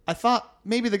 I thought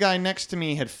maybe the guy next to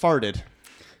me had farted.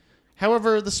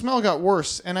 However, the smell got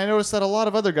worse, and I noticed that a lot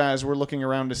of other guys were looking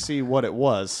around to see what it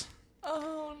was.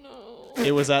 Oh, no.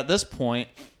 It was at this point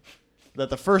that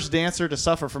the first dancer to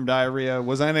suffer from diarrhea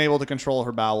was unable to control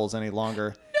her bowels any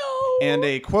longer. No. And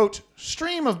a, quote,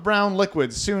 stream of brown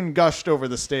liquid soon gushed over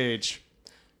the stage.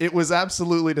 It was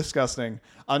absolutely disgusting.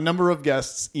 A number of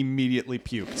guests immediately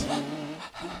puked."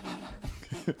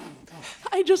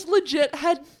 I just legit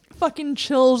had fucking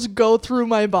chills go through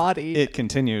my body. It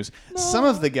continues. Some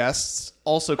of the guests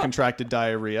also contracted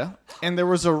diarrhea, and there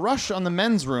was a rush on the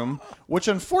men's room, which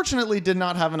unfortunately did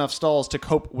not have enough stalls to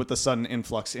cope with the sudden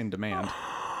influx in demand.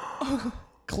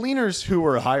 Cleaners who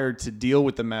were hired to deal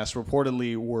with the mess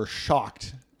reportedly were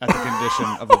shocked at the condition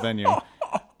of the venue.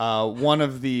 One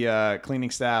of the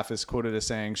cleaning staff is quoted as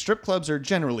saying, "Strip clubs are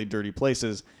generally dirty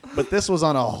places, but this was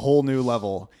on a whole new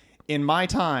level. In my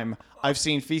time, I've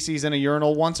seen feces in a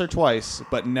urinal once or twice,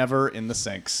 but never in the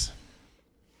sinks."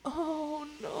 Oh,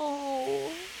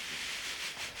 no.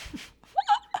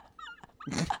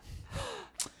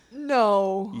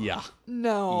 No. Yeah.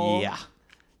 No. Yeah.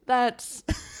 That's...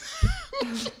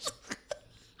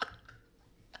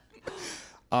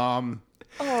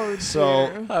 Oh, So-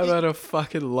 dear. I'm at a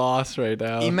fucking loss right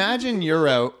now. Imagine you're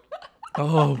out.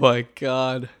 Oh my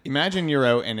god. Imagine you're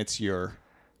out and it's your...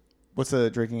 What's the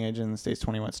drinking age in the States?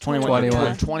 21. It's 21. 21.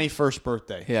 Your 21st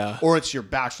birthday. Yeah. Or it's your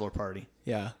bachelor party.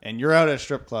 Yeah. And you're out at a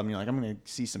strip club and you're like, I'm going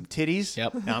to see some titties.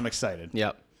 Yep. And I'm excited.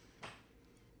 Yep.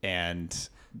 And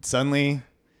suddenly,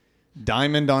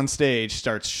 Diamond on stage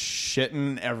starts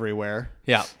shitting everywhere.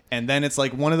 Yeah. And then it's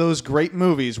like one of those great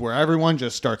movies where everyone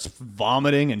just starts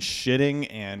vomiting and shitting.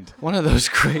 And One of those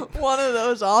great. One of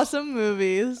those awesome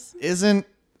movies. isn't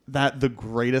that the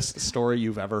greatest story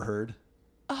you've ever heard?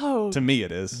 Oh, To me,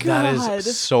 it is. That God.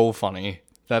 is so funny.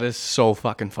 That is so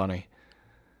fucking funny.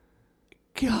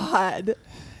 God.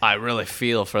 I really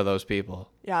feel for those people.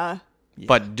 Yeah.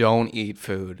 But don't eat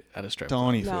food at a strip club.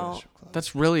 Don't eat food No. at a strip club.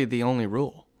 That's really the only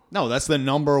rule. No, that's the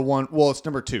number one. Well, it's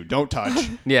number 2. Don't touch.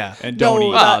 Yeah. And don't No, eat.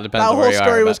 Well, it that, depends that on where whole you are,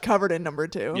 story was but- covered in number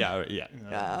 2. Yeah, yeah.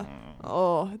 Yeah.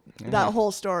 Oh, that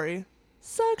whole story.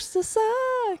 Sucks to suck.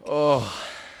 Oh.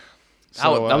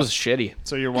 So, that was shitty.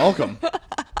 So you're welcome.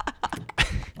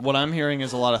 What I'm hearing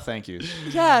is a lot of thank yous.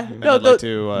 Yeah. And No, I'd like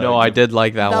to, No, I did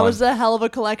like that that one. was a hell of a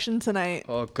collection tonight.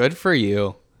 Oh, good for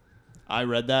you. I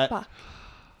read that, Fuck.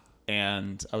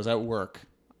 and I was at work,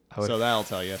 would so that'll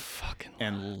tell you. Fucking.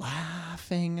 And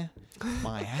laughing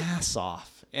my ass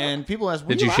off. And people ask,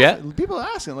 Did you shit? People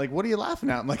asking, like, what are you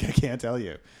laughing at? I'm like, I can't tell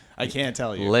you. I can't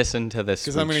tell you. Listen to this.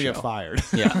 Because I'm going to week's get show. fired.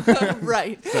 Yeah.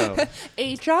 Right. So,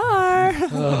 HR.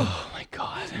 Oh my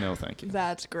god. no, thank you.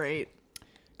 That's great.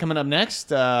 Coming up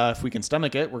next, if we can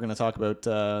stomach it, we're going to talk about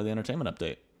the entertainment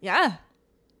update. Yeah.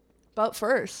 But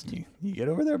first. You get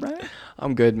over there, Brian?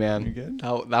 I'm good, man. You good?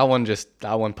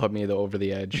 That one put me over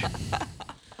the edge.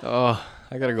 Oh,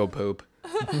 I gotta go poop.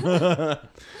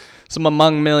 Some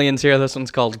Among Millions here. This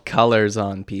one's called Colors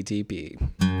on PTP.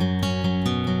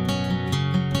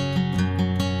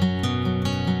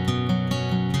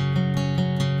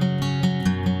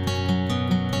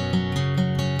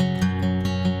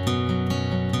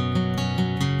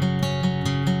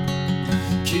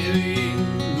 Carrying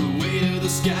the weight of the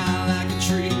sky like a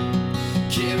tree,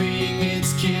 carrying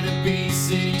its canopy,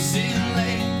 city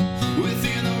ceiling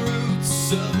within the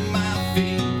roots of my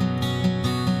feet.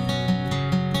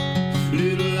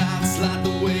 Little lights light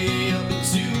the way up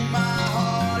into my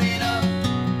heart and up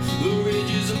the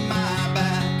ridges of my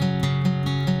back.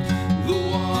 The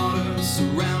water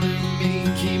surrounding me,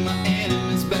 keep my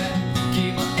enemies back,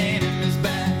 keep my enemies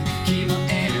back, keep my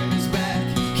enemies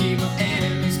back, keep my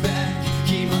enemies back,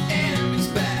 keep my enemies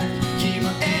back, keep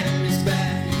my enemies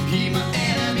back, keep my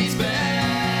enemies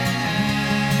back.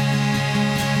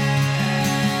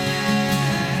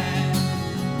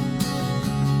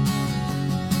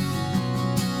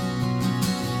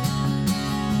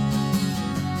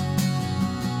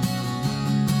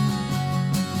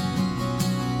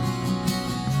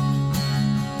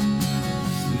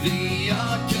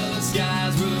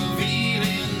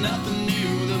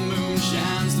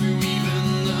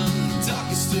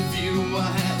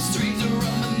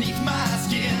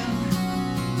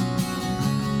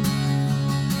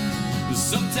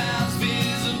 sometimes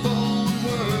visible when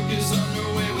work is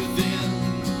underway within.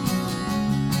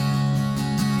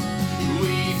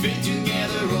 We fit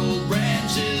together old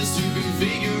branches to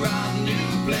configure our new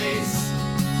place,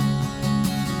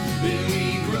 and we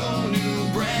grow new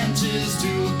branches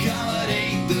to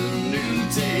accommodate the new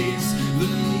taste, the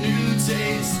new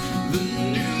taste, the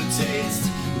new taste,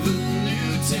 the new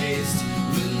taste,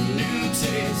 the new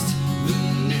taste, the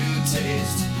new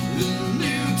taste, the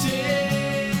new taste.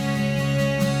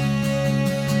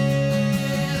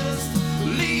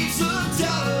 Leaves of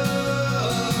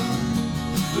dollar,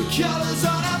 the colors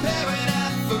on our parent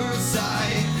at first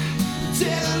sight.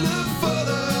 Take a look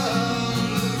further,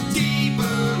 look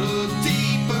deeper, look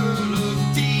deeper, look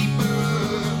deeper.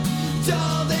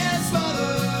 Dull than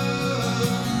smother,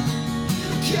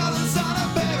 colors on a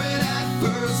parent at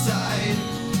first sight.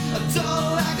 A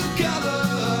dull like a color.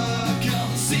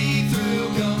 Come see through,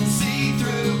 come see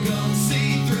through, come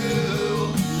see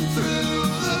through, through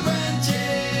the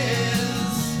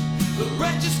branches. The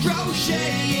branches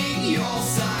crocheting your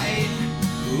sight.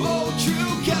 Oh,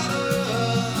 true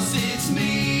colors, it's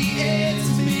me, it's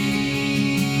me,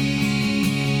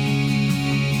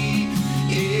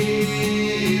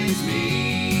 it's me.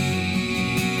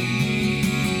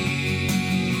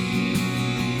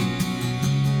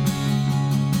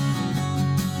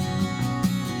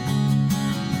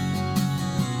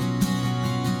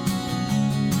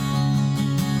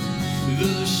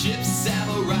 The ships have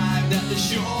arrived at the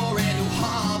shore and to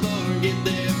harbor. Get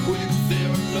there quick,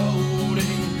 they're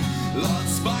unloading. Large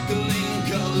sparkling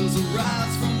colors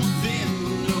arise from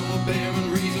within. No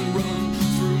apparent reason run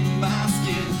through my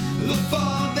skin. The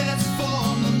fog that's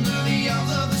formed under the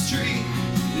arms of the street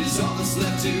is all that's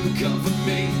left to comfort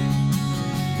me.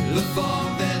 The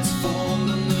fog that's formed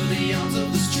under the arms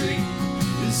of the street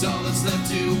is all that's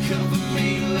left to comfort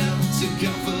me, left to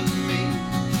comfort me,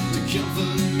 to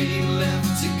comfort me,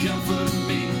 left to comfort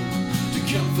me, to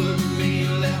comfort me,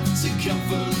 left to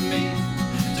comfort me,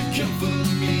 to comfort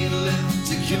me, left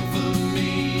to comfort me,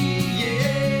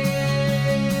 yeah.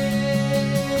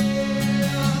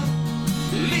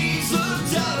 Leaves of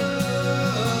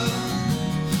dollar,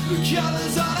 the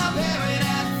colors on our parent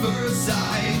at first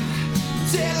sight.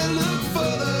 Take a look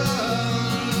further,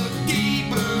 look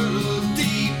deeper, look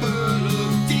deeper,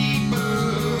 look deeper.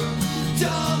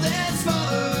 Dull than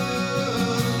smother,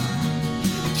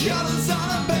 colors on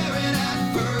a parent at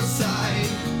first sight.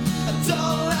 A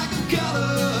dull like a color.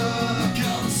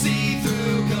 Come see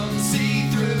through, come see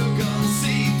through, come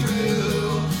see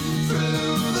through,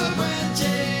 through the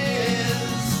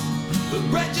branches. The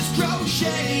branches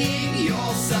crocheting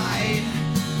your sight.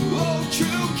 Oh,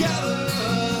 true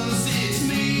colors, it's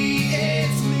me,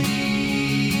 it's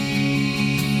me,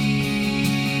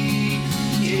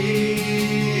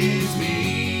 it's me.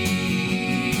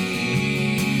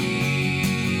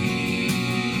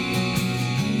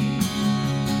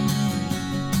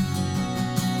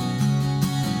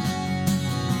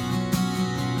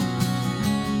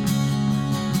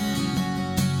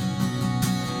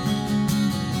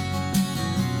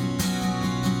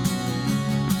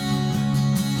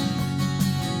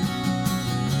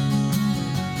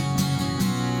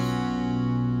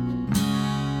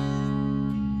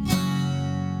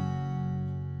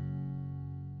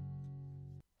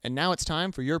 And now it's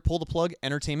time for your Pull the Plug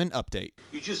entertainment update.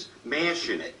 You're just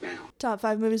mashing it now. Top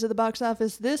 5 movies at the box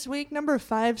office this week. Number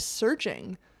 5,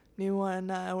 Searching. New one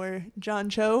where John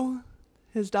Cho,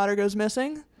 his daughter goes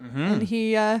missing, and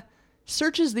he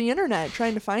searches the internet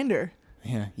trying to find her.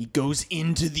 Yeah, he goes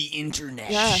into the internet.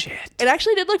 Yeah. Shit. It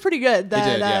actually did look pretty good. It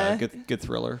That, did, yeah. Good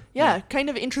thriller. Yeah, kind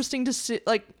of interesting to see,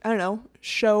 like, I don't know,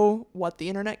 show what the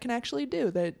internet can actually do.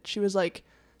 That she was, like,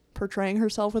 portraying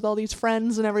herself with all these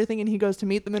friends and everything, and he goes to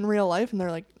meet them in real life, and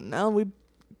they're like, no, we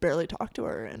barely talked to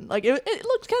her. And, like, it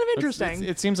looks kind of interesting.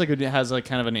 It seems like it has, like,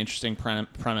 kind of an interesting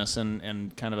premise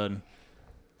and kind of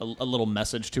a little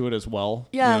message to it as well.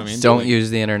 Yeah. You know what I mean? Don't use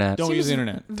the internet. Don't use the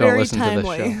internet. Very listen to this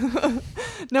timely.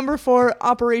 Number 4,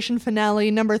 Operation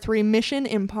Finale. Number 3, Mission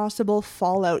Impossible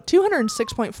Fallout.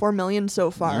 206.4 million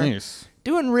so far. Nice.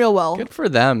 Doing real well. Good for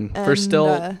them for And,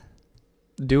 still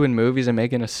doing movies and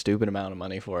making a stupid amount of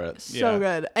money for it. So Yeah.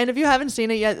 good. And if you haven't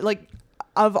seen it yet, like,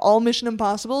 of all Mission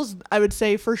Impossibles, I would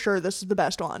say for sure this is the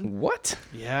best one. What?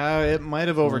 Yeah, it might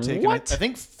have overtaken What? it. I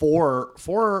think 4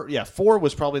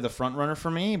 was probably the front runner for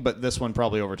me, but this one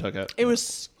probably overtook it. It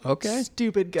was Okay.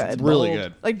 stupid good. It's really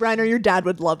good. Like, Briner, your dad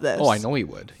would love this. Oh, I know he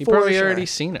would. He For probably sure. already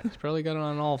seen it. He's probably got it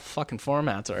on all fucking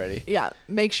formats already. Yeah,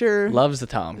 make sure Loves the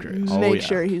Tom Cruise. make yeah.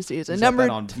 sure he sees it. He's got Number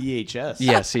that on VHS.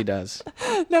 Yes, he does.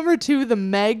 Number 2, The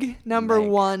Meg. Number Meg.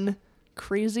 1,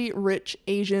 Crazy Rich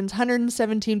Asians.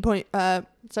 117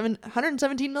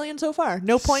 million so far.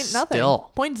 No point nothing.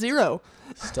 Still. 0.0.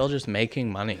 Still just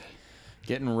making money.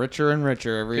 Getting richer and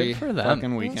richer every Good for them.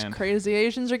 fucking Those weekend. crazy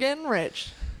Asians are getting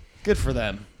rich. Good for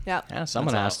them. Yeah. Yeah,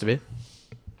 someone That's has to be.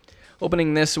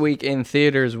 Opening this week in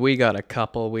theaters, we got a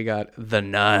couple. We got The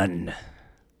Nun.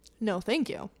 No, thank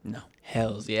you. No.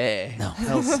 Hells yeah. No.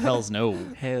 Hell's no.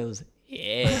 Hells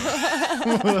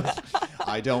yeah.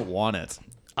 I don't want it.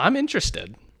 I'm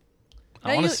interested. I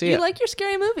Yeah, want to you, see you it. like your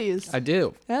scary movies. I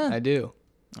do. Yeah. I do.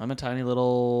 I'm a tiny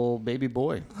little baby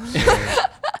boy.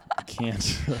 I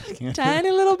can't. Tiny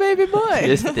little baby boy.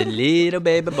 Just a little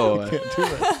baby boy.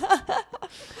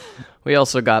 We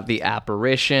also got The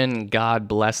Apparition, God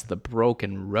Bless the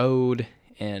Broken Road,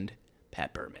 and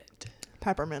Peppermint.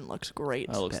 Peppermint looks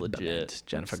great. That looks Peppermint. legit.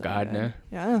 Jennifer Gardner.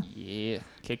 Yeah. Yeah.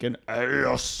 Kicking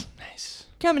ass. Nice.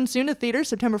 Coming soon to theaters,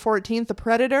 September 14th, The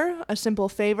Predator, A Simple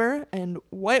Favor, and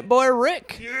White Boy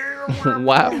Rick.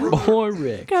 Wow, boy,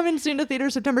 Rick. Coming soon to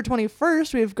theaters, September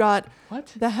 21st, we've got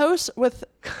What? The House with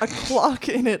a Clock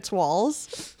in Its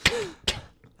Walls.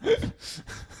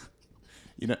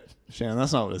 You know, Shannon,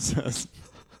 that's not what it says.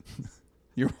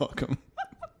 You're welcome.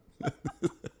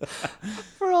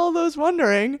 For all those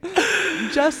wondering,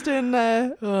 Justin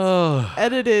Oh.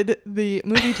 edited the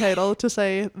movie title to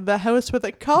say The House with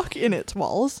a Cock in Its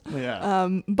Walls. Yeah.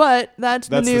 But that's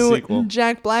the That's the new sequel.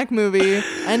 Jack Black movie,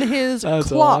 and his That's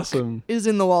clock awesome. is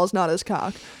in the walls, not his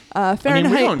cock. I mean,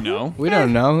 Fahrenheit, we don't know. We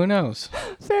don't know. Who knows?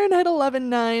 Fahrenheit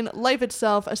 11/9, Life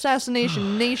Itself,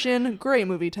 Assassination Nation, great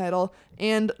movie title,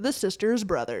 and The Sisters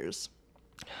Brothers.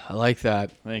 I like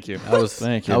that. Thank you. That was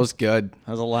Thank you. That was good.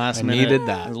 That was a last I minute. needed that.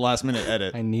 That was a last minute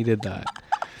edit. I needed that.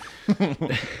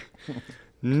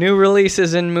 New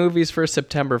releases in movies for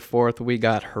September 4th. We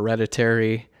got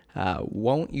Hereditary,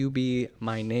 Won't You Be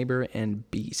My Neighbor, and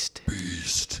Beast.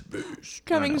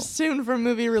 Coming soon for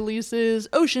movie releases,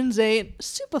 Ocean's 8,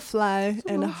 Superfly,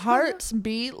 and Hearts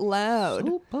Beat Loud.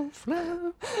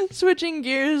 Switching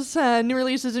gears, new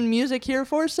releases in music here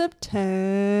for September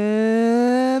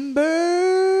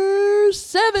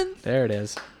 7th. There it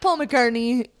is. Paul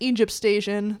McCartney, Egypt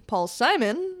Station, Paul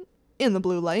Simon, In the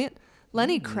Blue Light,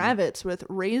 Lenny Kravitz with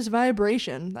Raise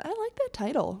Vibration. I like that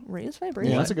title, Raise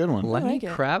Vibration. Yeah, that's a good one. Lenny like it.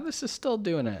 Kravitz is still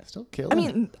doing it. Still killing I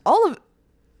mean,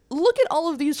 look at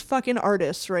all of these fucking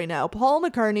artists right now. Paul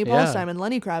McCartney, Paul Yeah. Simon,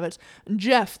 Lenny Kravitz,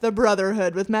 Jeff the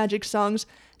Brotherhood with Magic Songs,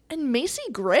 and Macy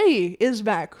Gray is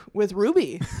back with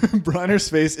Ruby. Bronner's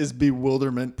face is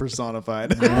bewilderment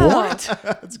personified. What?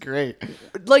 That's great.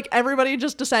 Like everybody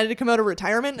just decided to come out of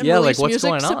retirement and Yeah, like, release what's music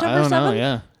going on? September I don't know. 7th?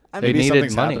 Yeah. I'm They Maybe needed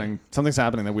something's money. happening. Something's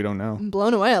happening that we don't know.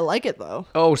 blown away. I like it though.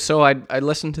 Oh, so I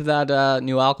listened to that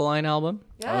new Alkaline album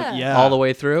Yeah. yeah. all the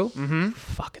way through. Mm-hmm.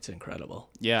 Fuck, it's incredible.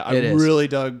 Yeah, I It is. really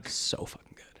dug. So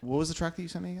fucking good. What was the track that you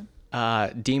sent me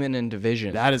again? Demon and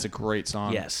Division. That is a great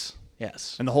song. Yes.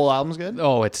 Yes. And the whole album's good?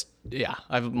 Oh, it's yeah.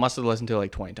 I must have listened to it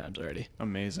like 20 times already.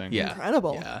 Amazing. Yeah.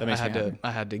 Incredible. Yeah. That makes I had me to happy.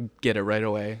 I had to get it right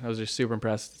away. I was just super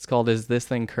impressed. It's called Is This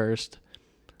Thing Cursed?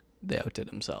 They outdid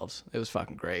themselves. It was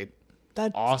fucking great.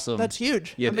 That's Awesome. That's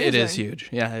huge. Yeah, it is Amazing. huge.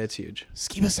 Yeah, it's huge.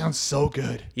 Skiba sounds so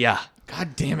good. Yeah.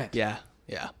 God damn it. Yeah.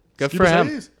 Yeah. Good Skiba for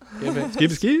him. says.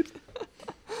 Skip.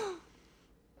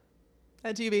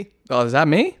 That's UB. Oh, is that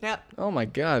me? Yeah. Oh my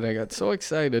god, I got so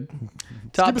excited.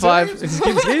 Top Skip 5. says.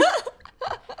 Skip.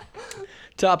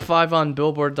 Top 5 on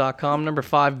Billboard.com. Number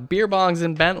 5, Beer Bongs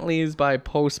and Bentleys by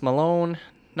Post Malone.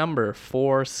 Number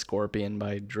 4, Scorpion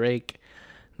by Drake.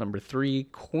 Number 3,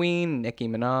 Queen, Nicki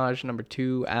Minaj. Number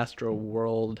 2, Astro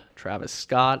World, Travis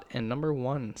Scott. And number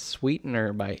 1,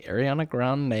 Sweetener by Ariana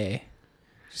Grande.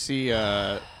 See,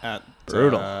 at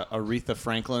Brutal. Aretha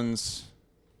Franklin's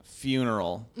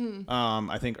funeral,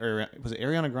 I think, was it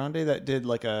Ariana Grande that did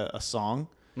like a song?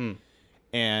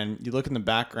 And you look in the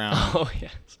background, Oh,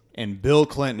 yes. and Bill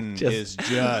Clinton Just- is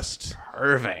just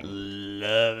Irving.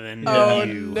 loving Oh,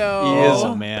 you. no. He is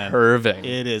Oh, man. Irving.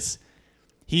 It is.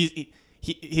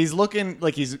 He's looking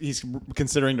like he's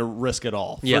considering to risk it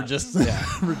all for Yeah. just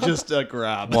for just a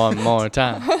grab. One more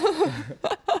time.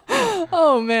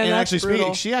 Oh man. And that's actually,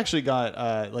 brutal. she actually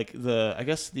got like I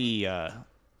guess the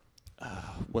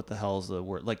what the hell is the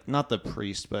word? Like not the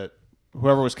priest, but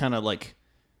whoever was kind of like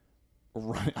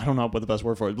I don't know what the best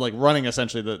word for it. Like running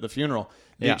essentially the funeral.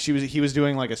 Yeah. He was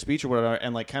doing like a speech or whatever,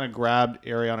 and like kind of grabbed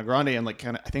Ariana Grande and like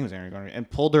kind of I think it was Ariana Grande and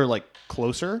pulled her like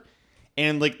closer,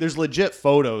 and like there's legit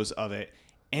photos of it,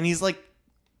 and he's like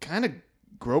kind of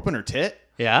groping her tit.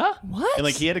 Yeah? What? And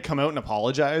like he had to come out and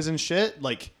apologize and shit.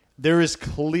 Like there is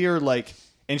clear like,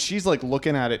 and she's like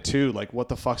looking at it too. Like what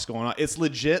the fuck's going on? It's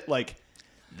legit. Like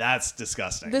That's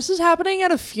disgusting. This is happening at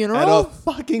a At funeral? a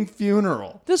fucking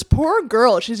funeral. This poor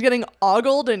girl, she's getting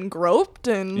ogled and groped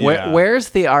and Yeah. Where's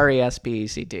the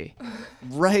RESPECT?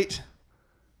 Right.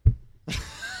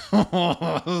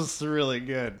 That was really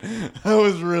good. That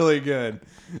was really good.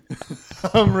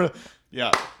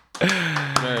 Yeah.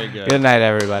 Very good. Good night,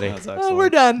 everybody. That's Oh, excellent. we're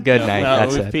done. Good night. No,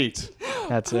 That's we've it. peaked.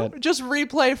 That's it. Just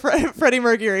replay Freddie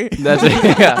Mercury. That's it.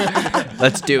 Yeah.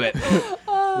 Let's do it.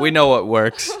 We know what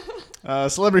works.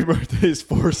 Celebrity birthdays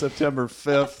for September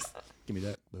 5th. Give me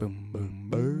that. Boom, boom,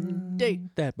 boom.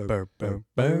 Date. That burr, burr,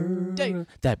 burr. Date.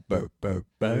 That burr, burr,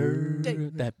 burr.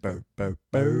 Date. That burr, burr,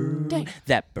 burr. Date.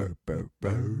 That burr, burr,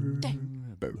 burr.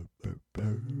 Date. Burr, burr,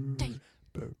 burr. Date.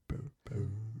 Burr, burr, burr.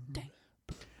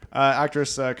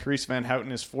 Actress Carice Van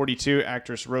Houten is 42.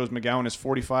 Actress Rose McGowan is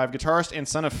 45. Guitarist and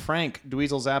son of Frank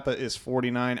Dweezil Zappa is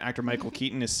 49. Actor Michael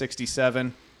Keaton is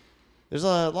 67. There's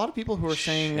a lot of people who are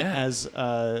saying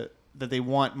that they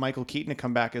want Michael Keaton to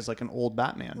come back as like an old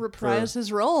Batman. Reprise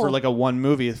his role. For like a one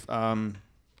movie. And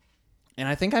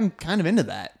I think I'm kind of into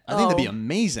that. I think that'd be Oh.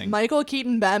 amazing. Michael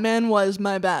Keaton Batman was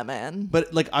my Batman.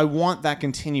 But like I want that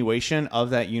continuation of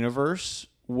that universe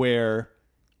where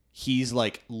he's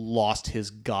like lost his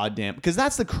goddamn, because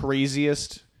that's the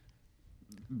craziest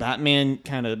Batman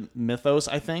kind of mythos,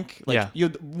 I think. Like Yeah. you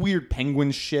have weird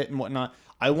penguin shit and whatnot.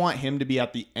 I want him to be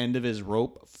at the end of his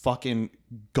rope, fucking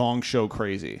gong show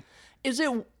crazy. Is it...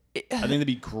 I think that'd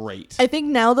be great. I think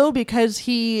now, though, because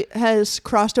he has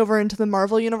crossed over into the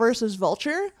Marvel Universe as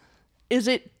Vulture, is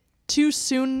it too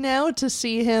soon now to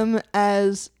see him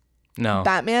as No.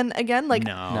 Batman again? Like,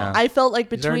 No. I felt like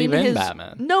He's already between been his...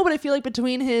 Batman. No, but I feel like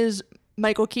between his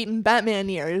Michael Keaton Batman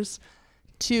years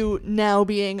to now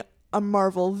being a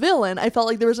Marvel villain, I felt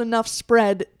like there was enough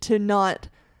spread to not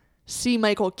see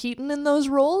Michael Keaton in those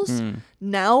roles.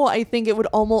 Now I think it would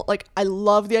almost, like, I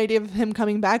love the idea of him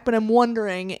coming back, but I'm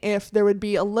wondering if there would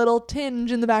be a little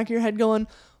tinge in the back of your head going,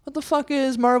 what the fuck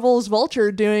is Marvel's Vulture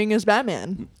doing as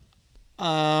Batman?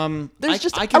 There's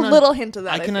just a little hint of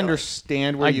that, I I can feel like.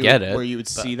 understand where I you get it, where you would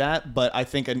see that, but I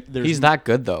think there's He's that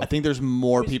good, though. I think there's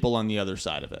more people on the other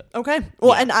side of it. Okay.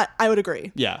 Well, and I would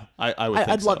agree. Yeah, I would. Think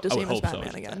I'd love so. to I see would him as hope so.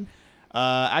 Batman again.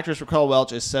 Actress Raquel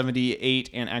Welch is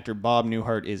 78, and actor Bob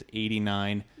Newhart is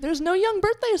 89. There's no young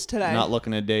birthdays today. Not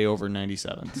looking a day over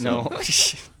 97. So No.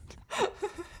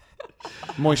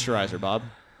 moisturizer, Bob.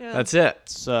 That's it.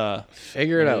 It's,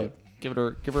 Figure it out. Give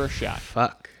her a shot.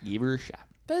 Fuck. Give her a shot.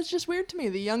 But it's just weird to me.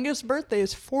 The youngest birthday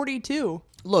is 42.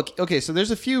 Look, okay, so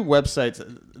there's a few websites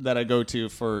that I go to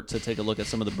take a look at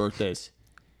some of the birthdays.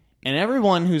 And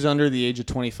everyone who's under the age of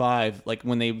 25, like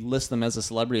when they list them as a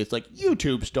celebrity, it's like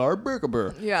YouTube star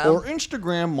Burger Yeah. or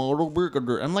Instagram model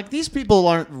Burger. I'm like, these people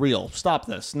aren't real. Stop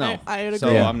this. No. I'd So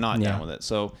agree. I'm not down with it.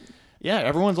 So yeah,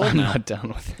 everyone's old I'm now. not done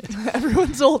with it.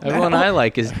 Everyone's old Everyone now. I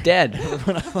like is dead.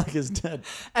 Everyone I like is dead.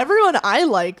 Everyone I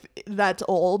like that's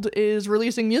old is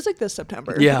releasing music this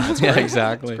September. Yeah, yeah,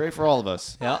 exactly. Great for all of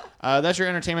us. Yeah. That's your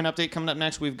entertainment update. Coming up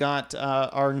next, we've got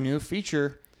our new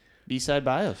feature, B-Side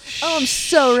Bios. Oh, I'm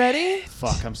so ready.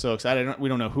 Fuck, I'm so excited. We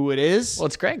don't know who it is. Well,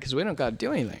 it's great because we don't got to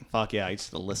do anything. Fuck yeah, I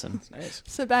just listen. Nice.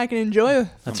 Sit back and enjoy,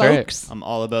 That's folks. I'm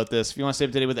all about this. If you want to stay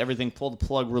up to date with everything pull the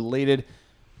plug related,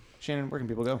 Shannon, where can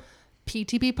people go?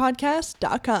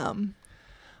 PTPpodcast.com.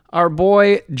 Our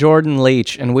boy Jordan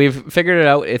Leach, and we've figured it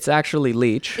out. It's actually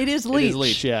Leach. It is It Leach. is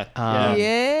Leach, yeah.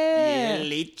 Yeah.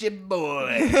 Leachy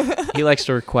boy. He likes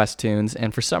to request tunes,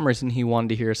 and for some reason, he wanted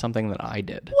to hear something that I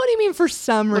did. What do you mean for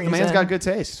some Look, reason? the man's got good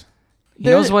taste. He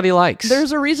knows what he likes.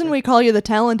 There's a reason we call you the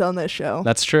talent on this show.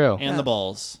 That's true. And the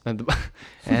balls. And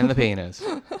the penis.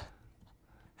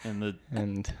 And the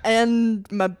And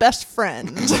my best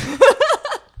friend.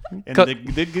 and Co-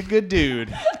 the good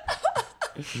dude.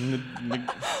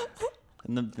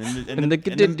 And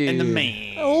the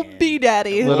man. Old B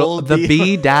Daddy. Little the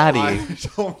bee daddy. I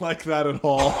don't like that at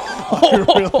all. I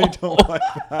really don't like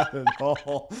that at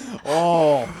all.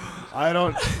 Oh, I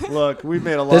don't. Look, we've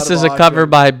made a lot This of is a awkward- cover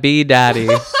by B Daddy.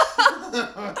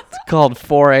 It's called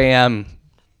 4 a.m.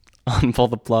 on Pull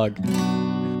the Plug.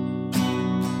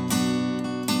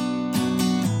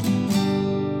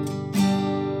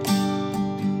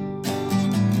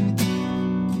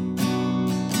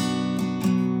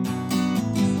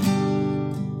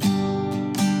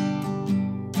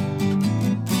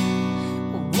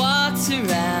 Walked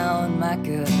around my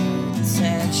good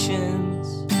intentions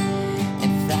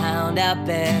and found out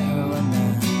there were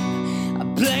none. I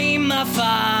blame my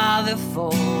father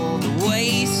for the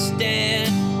wasted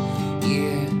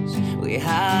years we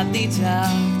hardly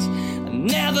talked. I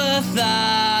never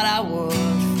thought I would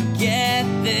forget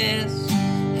this.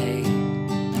 Hey,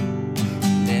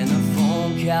 then a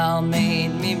phone call made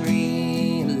me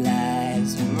realize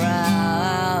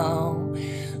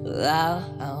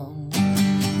alone.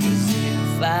 'Cause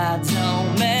if I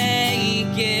don't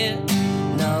make it,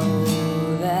 know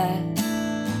that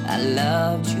I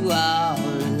loved you all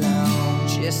along.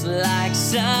 Just like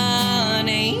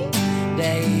sunny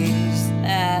days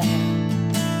that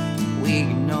we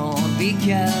ignore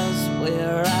because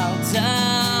we're all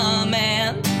dumb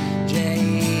and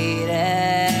jaded.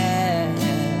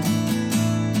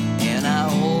 And I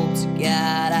hope to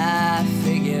God I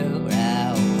figure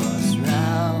out what's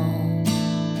wrong.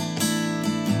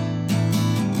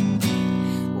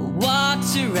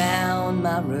 Walked around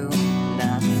my room,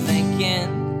 not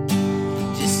thinking,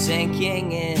 just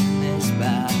sinking in this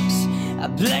box. I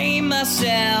blame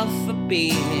myself for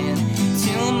being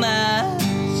too much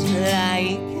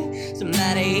like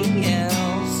somebody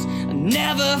else. I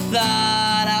never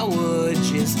thought I would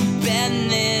just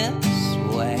bend this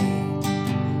way.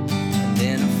 And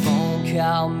then a phone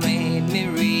call made me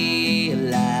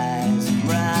realize I'm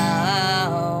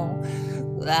wrong.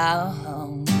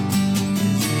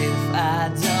 'Cause if I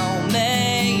don't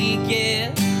make it,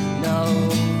 know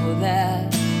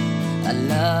that I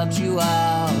loved you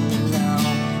all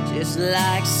along. Just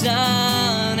like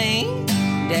sunny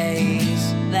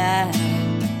days that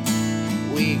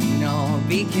we ignore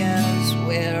because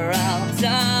we're all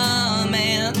dumb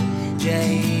and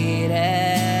jaded.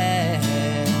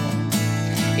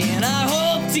 And I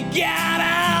hope to God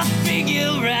I'll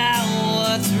figure out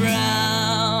what's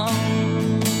wrong.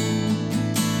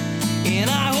 And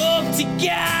I hope to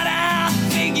God I'll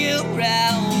figure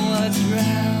out what's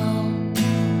wrong.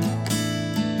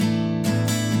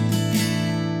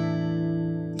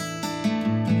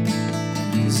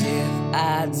 Cause if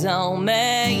I don't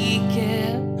make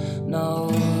it, know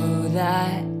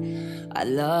that I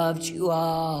loved you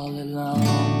all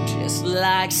along. Just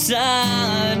like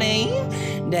sunny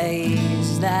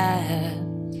days that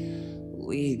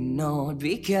we ignored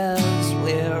because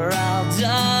we're all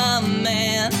dumb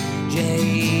and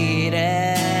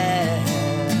jaded.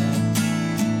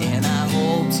 And I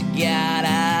hope to God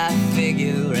I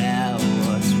figure out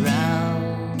what's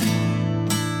wrong.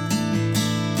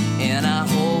 And I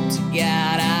hope to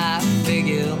God I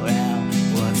figure out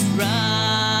what's wrong.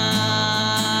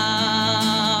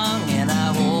 And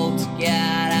I hope to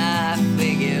God I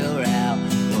figure out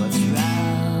what's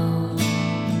wrong.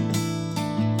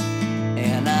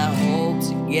 And I hope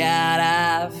to God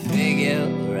I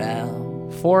figure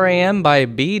out. 4 a.m. by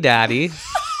B Daddy.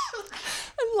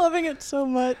 I'm loving it so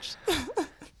much. And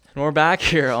we're back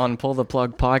here on Pull the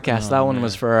Plug podcast. That one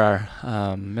was for our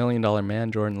 $1 Million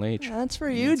Man, Jordan Leach. That's for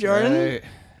you, Jordan. Right.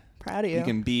 Proud of you. You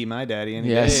can be my daddy any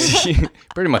day. Yes, he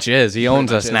pretty much is. He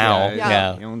owns us is, now. yeah,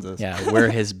 Yeah, he owns us. Yeah,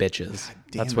 we're his bitches.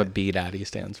 That's damn what it. B Daddy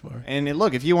stands for. And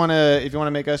look, if you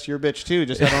wanna make us your bitch too,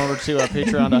 just head on over to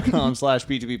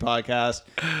patreon.com/B2B podcast.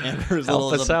 And for as Help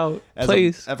little as us a, out, as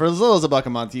please. for as little as $1 a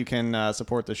month, you can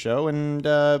support the show and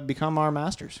become our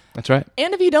masters. That's right.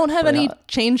 And if you don't have any hot.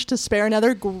 change to spare,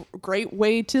 another great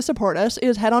way to support us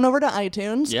is head on over to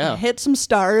iTunes, Yeah. hit some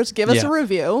stars, give us Yeah. a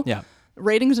review. Yeah.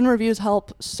 Ratings and reviews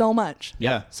help so much.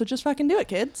 Yeah, So just fucking do it,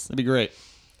 kids. that'd be great.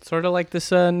 Sort of like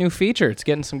this new feature. It's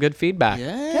getting some good feedback.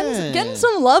 Getting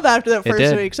some love after that first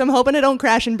did. week, so I'm hoping it don't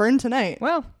crash and burn tonight.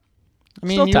 Well, I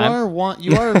mean, Still you time. are want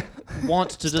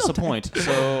to disappoint.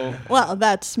 So Well,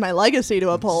 that's my legacy to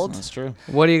uphold. that's true.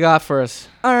 what do you got for us?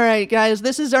 All right, guys,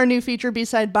 this is our new feature,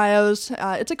 B-Side Bios.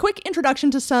 It's a quick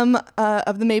introduction to some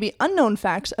of the maybe unknown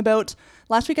facts about,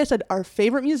 last week I said our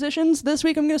favorite musicians. This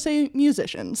week I'm going to say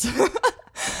musicians.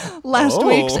 Last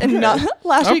week's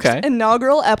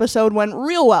inaugural episode went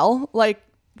real well. Like,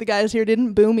 the guys here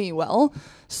didn't boo me well.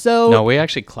 So No, we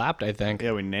actually clapped, I think.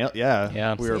 Yeah, we nailed. Yeah,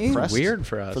 Yeah. we were See? impressed. Weird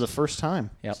for us. for the first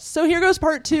time. Yep. So here goes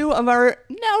part 2 of our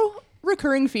now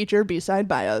recurring feature, B-Side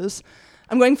Bios.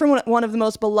 I'm going from one of the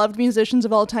most beloved musicians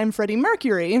of all time, Freddie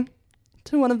Mercury,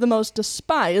 to one of the most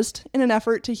despised in an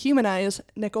effort to humanize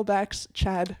Nickelback's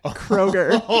Chad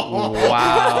Kroeger.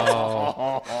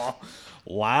 Wow.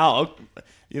 Wow.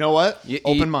 You know what? You-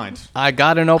 Open mind. I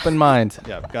got an open mind.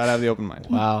 Yeah, gotta have the open mind.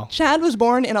 Wow. Chad was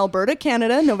born in Alberta,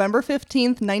 Canada, November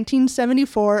 15th,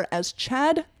 1974, as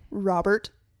Chad Robert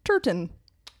Turton.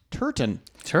 Turton.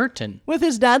 Turton. With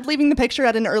his dad leaving the picture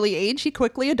at an early age, he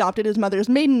quickly adopted his mother's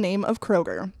maiden name of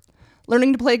Kroeger.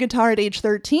 Learning to play guitar at age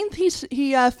 13,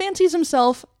 he fancies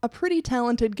himself a pretty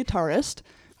talented guitarist,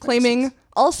 claiming,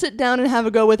 "I'll sit down and have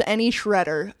a go with any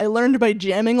shredder. I learned by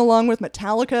jamming along with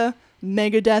Metallica,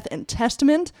 Megadeth, and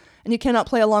Testament, and you cannot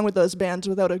play along with those bands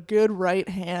without a good right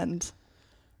hand."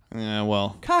 Yeah,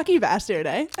 well, Cocky bastard,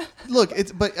 eh? look,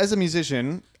 but as a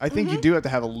musician, I think Mm-hmm. you do have to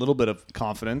have a little bit of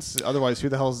confidence. Otherwise, who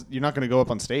the hell's you're not going to go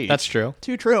up on stage? That's true.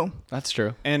 Too true. That's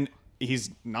true. And he's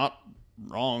not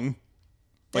wrong.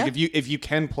 Like Yeah. if you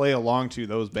can play along to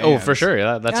those bands. Oh, for sure.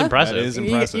 Yeah, that's Yeah. impressive. That is You,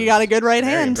 impressive. you got a good right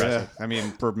Very hand. impressive. I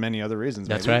mean, for many other reasons.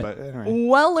 That's maybe, right. But anyway.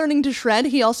 While learning to shred,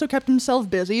 he also kept himself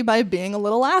busy by being a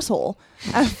little asshole.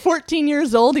 At 14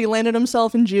 years old, he landed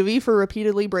himself in juvie for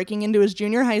repeatedly breaking into his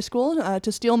junior high school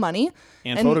to steal money.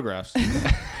 And photographs.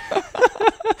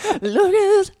 Look at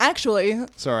this. Actually,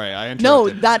 Sorry, I no,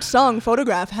 interrupted. that song,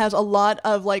 Photograph, has a lot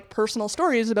of like personal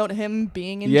stories about him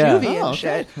being in Yeah. juvie and Oh,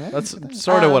 okay. shit. That's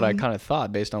sort of what I kind of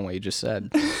thought based on what you just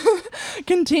said.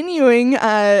 Continuing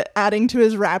adding to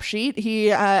his rap sheet,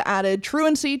 he added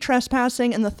truancy,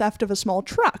 trespassing, and the theft of a small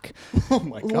truck. Oh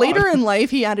my god. Later in life,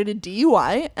 he added a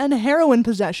DUI and heroin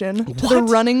possession to the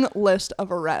running list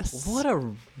of arrests. What a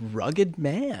rugged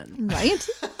man. Right?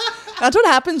 That's what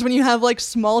happens when you have like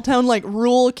small town, like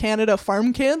rural Canada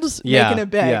farm kids making it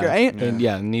big, yeah. right? And,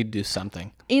 yeah, need to do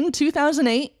something. In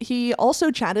 2008, he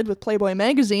also chatted with Playboy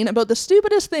magazine about the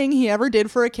stupidest thing he ever did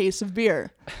for a case of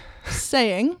beer,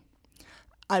 saying,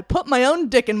 I put my own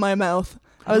dick in my mouth.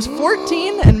 I was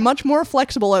 14 and much more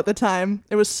flexible at the time.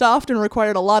 It was soft and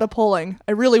required a lot of pulling.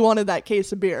 I really wanted that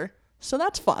case of beer. So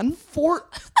that's fun.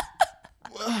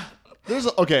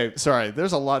 Okay, sorry.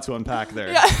 There's a lot to unpack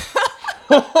there.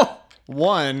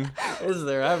 One, Is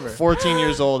there ever? 14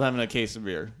 years old having a case of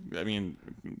beer. I mean,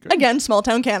 good. Again, small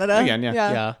town Canada. Again,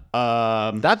 yeah.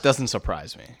 Yeah. That doesn't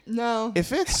surprise me. No.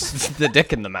 if it's The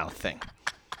dick in the mouth thing.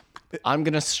 I'm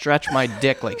going to stretch my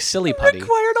dick like silly putty.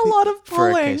 Required a lot of For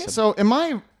a pulling. case of- so, am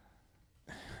I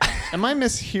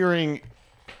mishearing?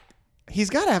 He's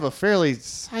got to have a fairly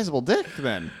sizable dick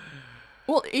then.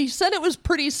 Well, he said it was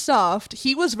pretty soft.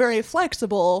 He was very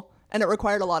flexible, and it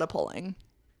required a lot of pulling.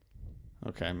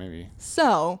 Okay, maybe.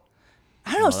 So,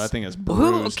 I don't Oh, know. that thing is Ooh,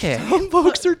 bruised. okay. Some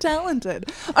folks are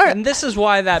talented. All right. And this is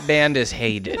why that band is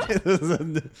hated.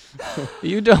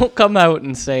 You don't come out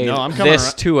and say No, I'm coming this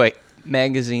around. to a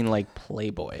magazine like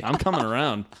Playboy. I'm coming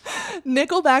around.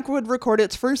 Nickelback would record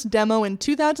its first demo in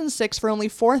 2006 for only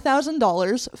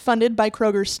 $4,000, funded by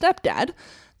Kroger's stepdad.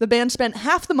 The band spent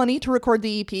half the money to record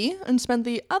the EP and spent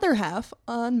the other half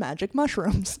on magic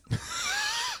mushrooms.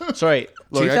 Sorry,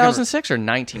 Look, I can- 2006 or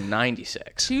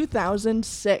 1996?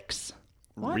 2006.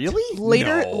 Really?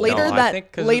 Later, No, I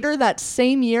think 'cause later that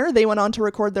same year, they went on to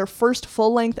record their first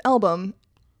full-length album,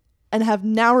 and have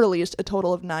now released a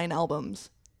total of 9 albums.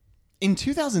 In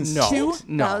 2006?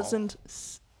 No. 2000.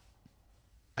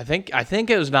 I think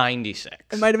it was 96.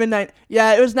 It might have been 9.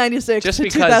 Yeah, it was 96 Just to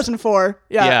because- 2004.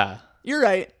 Yeah. Yeah. You're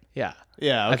right. Yeah.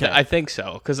 Yeah, I, okay. I think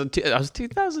so. Because I was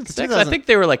 2006. 2000 I think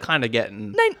they were like kind of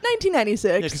getting.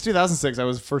 1996. Yeah, because 2006, I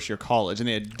was first year college, and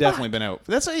they had definitely been out.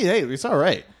 But that's hey, it's all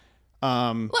right.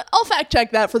 I'll fact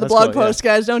check that for the That's blog cool, yeah. post,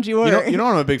 guys. Don't you worry. You know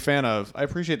what I'm a big fan of? I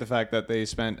appreciate the fact that they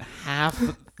spent half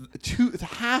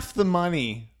the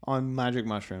money on magic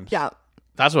mushrooms. Yeah.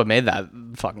 That's what made that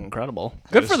fucking incredible.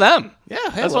 Good for them. Yeah,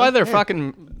 hey, That's well, why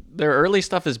hey. their early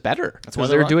stuff is better. That's why because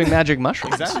they're they're rock- doing magic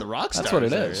mushrooms. Exactly, the rock stars. That's what it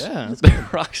there, is. Yeah. They're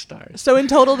rock stars. So in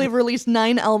total, they've released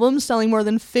 9 albums, selling more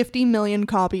than 50 million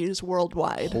copies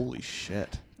worldwide. Holy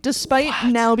shit.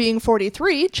 Despite now being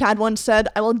 43, Chad once said,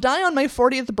 I will die on my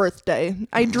 40th birthday.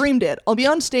 I dreamed it. I'll be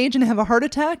on stage and have a heart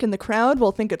attack, and the crowd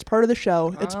will think it's part of the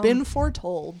show. It's been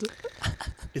foretold.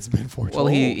 It's been foretold. Well,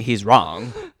 he's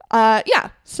wrong. Yeah,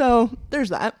 so there's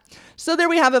that. So there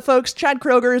we have it, folks. Chad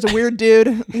Kroger is a weird dude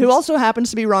who also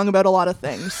happens to be wrong about a lot of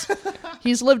things.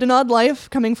 He's lived an odd life,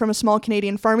 coming from a small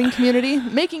Canadian farming community,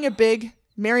 making it big,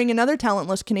 marrying another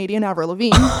talentless Canadian, Avril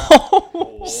Lavigne.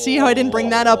 See how I didn't bring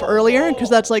that up earlier? Because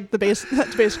that's like that's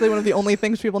basically one of the only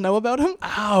things people know about him.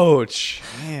 Ouch.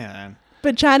 Man.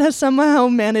 But Chad has somehow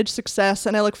managed success,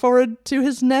 and I look forward to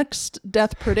his next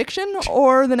death prediction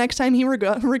or the next time he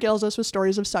regales us with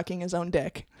stories of sucking his own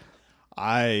dick.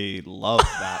 I love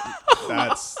that.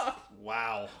 That's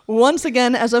wow. Once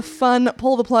again, as a fun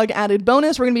pull the plug added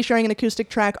bonus, we're going to be sharing an acoustic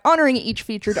track honoring each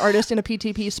featured artist in a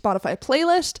PTP Spotify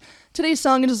playlist. Today's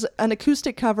song is an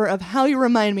acoustic cover of How You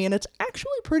Remind Me, and it's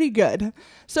actually pretty good.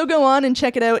 So go on and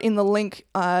check it out in the link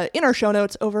in our show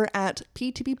notes over at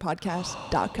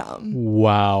ptppodcast.com.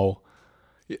 Wow.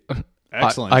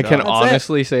 Excellent. I can job.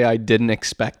 honestly say I didn't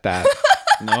expect that.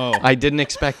 No. I didn't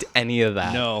expect any of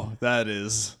that. No, that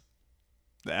is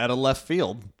out of left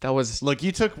field. That was Look,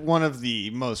 you took one of the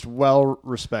most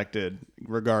well-respected,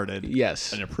 regarded,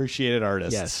 yes. and appreciated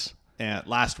artists Yes.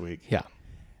 last week. Yeah.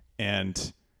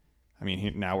 And, I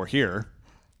mean, now we're here.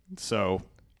 So,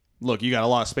 look, you got a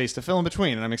lot of space to fill in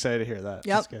between, and I'm excited to hear that.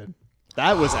 Yep. That's good.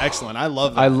 That was excellent. I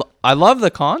love that. I love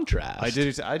the contrast. I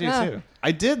do Yeah. too.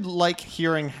 I did like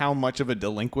hearing how much of a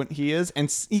delinquent he is,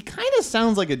 and he kind of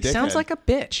sounds like a dickhead. Sounds like a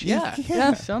bitch. Yeah.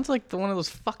 Yeah. Sounds like one of those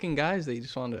fucking guys that you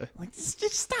just wanted to. like just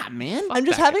stop, man. I'm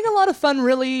just having a lot of fun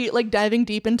really like diving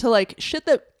deep into like shit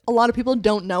that a lot of people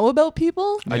don't know about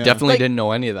people. I definitely Like, didn't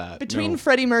know any of that. Between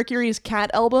Freddie Mercury's Cat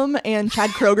album and Chad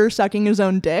Kroeger sucking his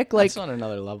own dick, like It's on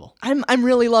another level. I'm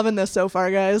really loving this so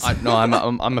far, guys. No,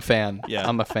 I'm a fan. Yeah.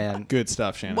 I'm a fan. Good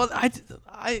stuff, Shannon. Well,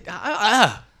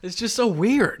 it's just so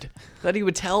weird that he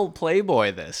would tell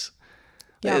Playboy this.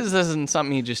 Yeah. This isn't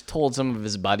something he just told some of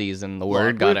his buddies and the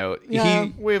word got out. Yeah.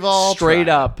 We've all straight tried.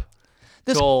 up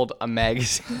This- told a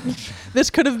magazine. This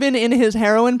could have been in his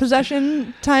heroin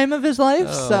possession time of his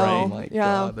life. so Oh my yeah.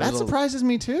 God. That surprises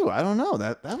me too. I don't know.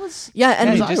 That was Yeah, and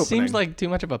Yeah, he eye-opening. just seems like too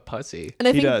much of a pussy. And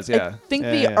I He think, does, yeah. I think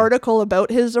Yeah, the yeah. article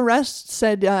about his arrest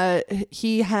said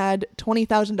he had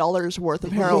 $20,000 worth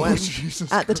of heroin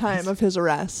at the time of his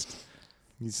arrest.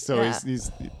 he's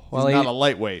he's Well, not he- a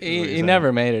lightweight. is what you're He saying.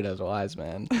 never made it as a wise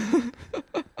man.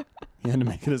 He had to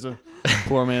make it as a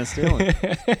poor man stealing.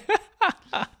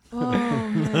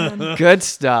 Good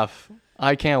stuff.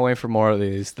 I can't wait for more of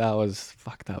these. That was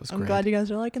I'm great. glad you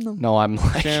guys are liking them. No, I'm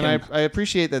like, Shannon, I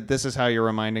appreciate that this is how you're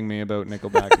reminding me about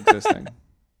Nickelback existing.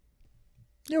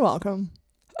 You're welcome.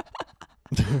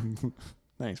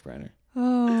 Thanks, Brenner.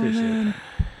 Oh, Appreciate it.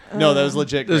 No, that was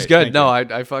legit. it was great. good. Thank No, you.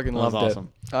 I fucking was loved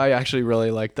awesome. it. I actually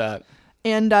really liked that.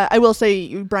 And I will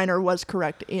say Briner was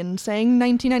correct in saying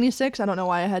 1996. I don't know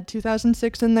why I had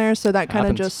 2006 in there, so that kind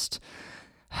of Happens. just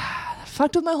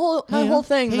fucked with my whole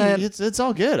thing. Hey, that it's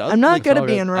all good. I'm not It's good all at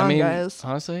being wrong, I mean, guys.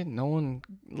 honestly, no one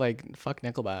fuck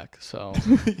Nickelback, so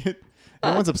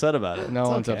No one's upset about it. no It's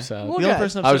one's okay. upset. Well, The only Okay.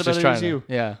 person I was upset just about it trying is to,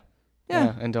 you.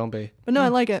 yeah, and don't be. But no, I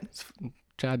like it.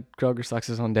 Chad Kroeger sucks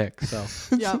his own dick, so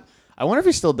Yeah. I wonder if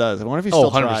he still does. I wonder if he still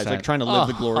 100%. tries, like trying to live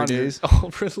the glory 100 days. Oh,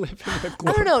 reliving the I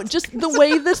glory. don't know. Just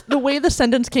the way the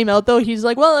sentence came out, though, he's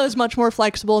like, well, it was much more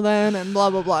flexible then, and blah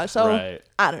blah blah. So Right.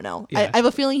 I don't know. Yeah. I have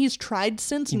a feeling he's tried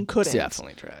since and couldn't.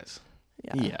 Definitely tries.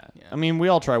 Yeah. I mean, we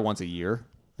all try once a year,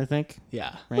 I think.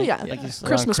 Yeah. Right? Well, yeah. Like you said.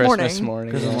 Christmas Around morning.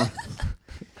 Christmas morning. Yeah.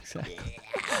 Exactly.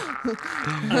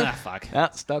 Fuck. Yeah,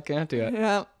 still can't do it.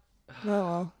 Yeah. Oh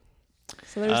well.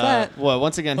 So there's that. Well,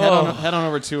 once again, head on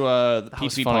over to was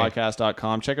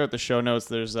pcpodcast.com. Check out the show notes.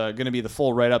 There's going to be the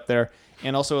full write-up there.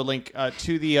 And also a link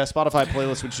to the Spotify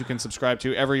playlist, which you can subscribe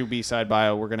to. Every B-side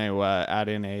bio, we're going to add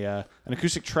in an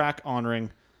acoustic track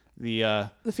honoring the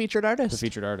The featured artist.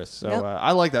 featured artist. So Yep.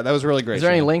 I like that. That was really great. Is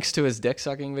there any Shannon. links to his dick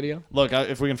sucking video? Look,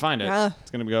 if we can find it, Yeah.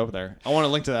 it's going to go over there. I want to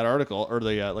link to that article or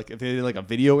the if they did like a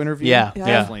video interview. Yeah, Yeah.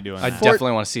 Definitely doing I that.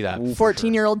 definitely want to see that.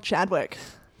 14-year-old Chadwick.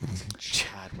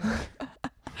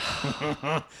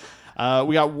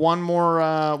 We got one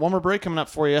more break coming up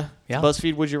for you. Yeah.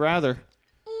 BuzzFeed Would You Rather.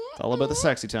 It's all about the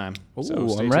sexy time. Ooh, stay I'm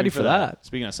tuned ready for that.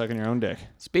 Speaking of sucking your own dick.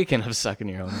 Speaking of sucking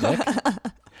your own dick,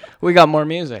 we got more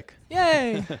music.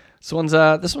 Yay. This one's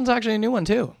actually a new one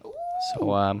too.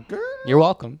 So you're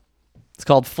welcome. It's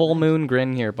called Full Moon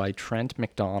Grin here by Trent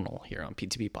McDonald here on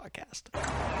PTP Podcast.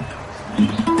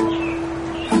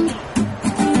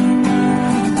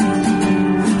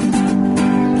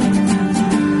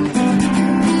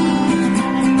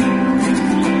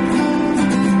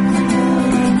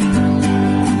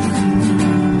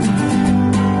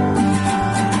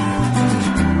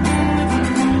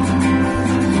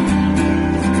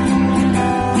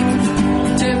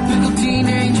 Typical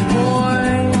teenage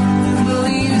boy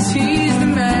believes he's the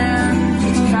man.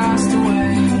 Gets cast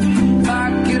away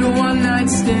back at a one-night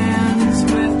stands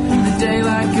with the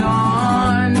daylight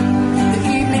gone. The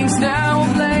evening's now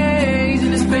ablaze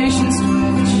and his patience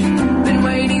switch. Been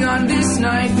waiting on this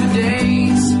night for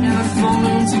days, and the full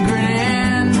moon's a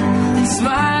grin. The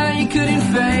smile he couldn't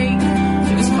fake,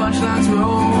 took his punchlines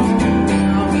roll.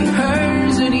 I'll be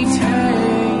hers and he takes.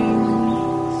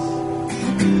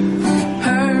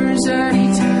 Hers and he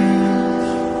takes.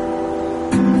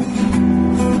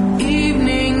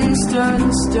 Evening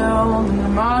stood still and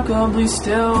remarkably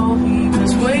still. He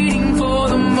was waiting for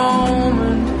the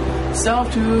moment,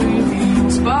 self to reveal.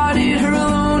 Spotted her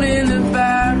alone in the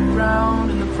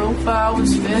background, and the profile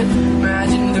was fit.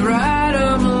 Imagine the ride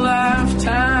of a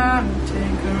lifetime.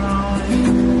 Take her on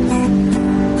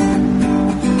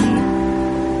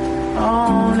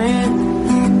it.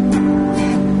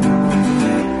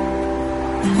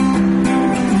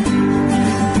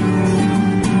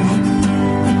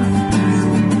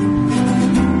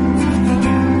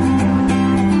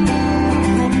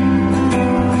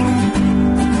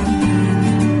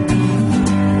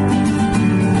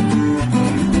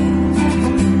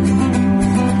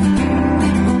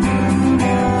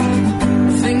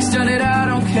 Things started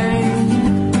out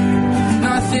okay.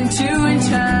 too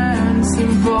intense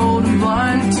and bold and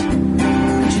blunt.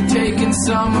 She'd taken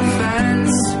some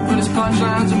offense, but his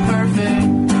punchlines were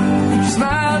perfect. She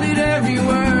smiled at every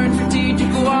word, strategic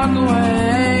to walk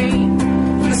away.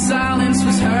 When the silence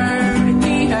was heard,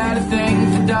 he had a thing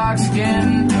for dark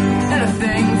skin and a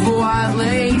thing for white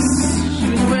lace. She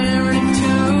was wearing it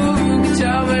too, could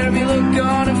tell by every look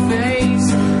on her face.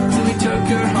 So we took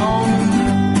her home,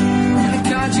 and the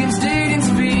conscience didn't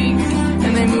speak.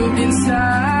 And they moved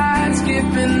inside,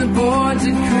 skipping the boards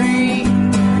at creek.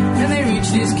 And they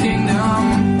reached his kingdom,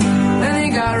 and they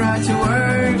got right to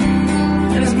work.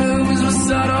 And his moves were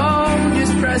subtle,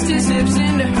 just pressed his hips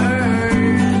into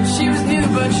hers. She was new,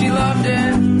 but she loved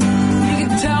it. You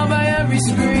could tell by every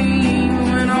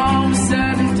scream. When all was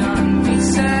said and done, he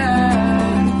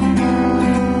said,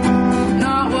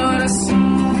 not what I see,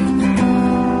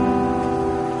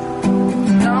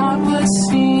 not what I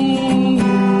see.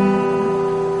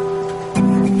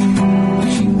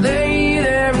 She lay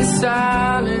there in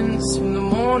silence when the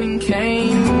morning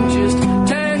came, just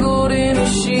tangled in the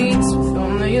sheets with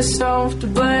only herself to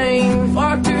blame.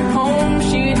 Walked her home,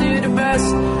 she did her best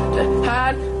to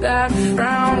hide that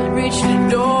frown. Reached the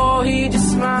door, he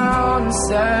just smiled and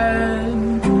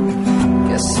said,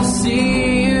 guess I'll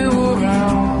see you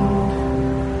around.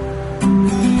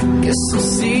 Guess I'll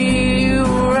see you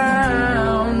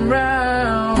around,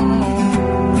 round.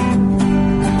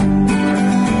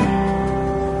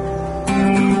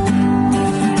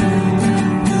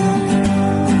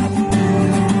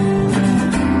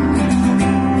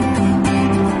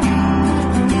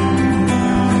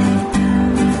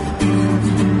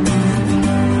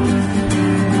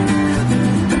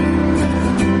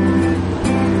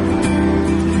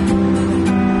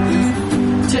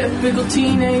 Typical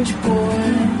teenage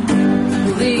boy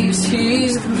believes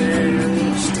he's the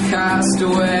man, just a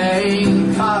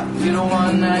castaway, popular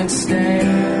one-night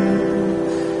stand.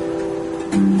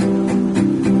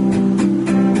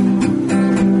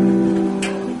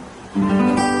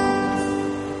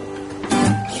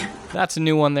 That's a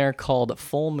new one there called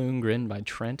Full Moon Grin by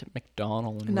Trent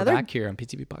McDonald. And Another- we're back here on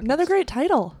PTB Podcast. Another great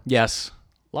title. Yes.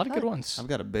 A lot of good ones. I've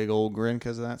got a big old grin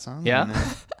because of that song. Yeah?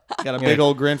 And, got a big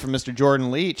old grin from Mr. Jordan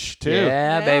Leach, too.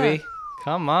 Yeah, baby.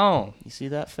 Come on. You see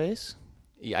that face?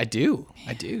 Yeah, I do.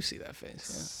 I do see that face.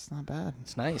 It's not bad.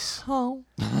 It's nice. Oh.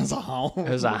 That's a howl.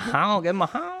 There's a howl. Give him a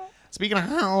howl. Speaking of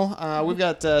howl, we've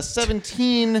got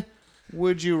 17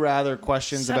 would you rather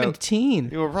questions 17.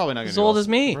 about. We're probably not going to As do old all- as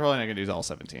me. We're probably not going to do all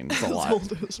 17. It's a lot. As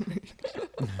old as me.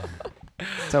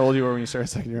 That's how old you were when you started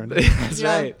second year. That's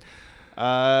Yeah.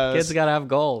 right. Kids got to have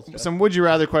goals. Some would you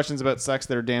rather questions about sex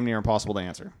that are damn near impossible to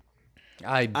answer.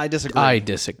 I disagree. I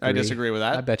disagree. I disagree with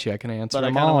that. I bet you I can answer But I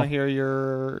them kind of all. want to hear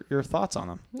your thoughts on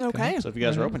them. Okay. So if you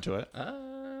guys are open to it.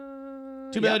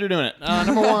 Too bad you're doing it.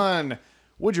 Number one,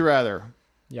 would you rather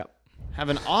Yep. have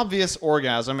an obvious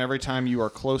orgasm every time you are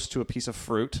close to a piece of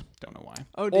fruit? Don't know why.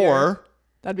 Oh, dear. Or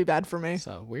That'd be bad for me. It's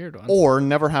a weird one. or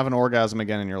never have an orgasm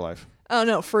again in your life. Oh,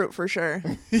 no, fruit for sure.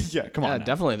 Yeah, come on. Yeah, now.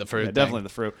 definitely the fruit. Yeah, definitely the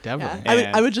fruit. Yeah. Definitely.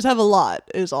 I would just have a lot,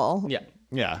 is all. Yeah.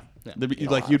 Yeah. Yeah. There'd be-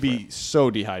 like you'd be so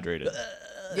dehydrated,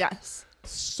 Yes.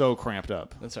 so cramped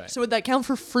up. That's right. So would that count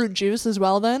for fruit juice as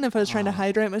well then, if I was trying to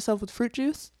hydrate myself with fruit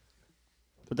juice?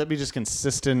 Would that be just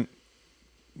consistent?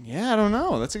 Yeah, I don't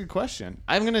know. That's a good question.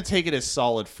 I'm gonna take it as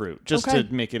solid fruit just Okay.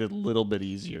 to make it a little bit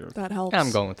easier. That helps.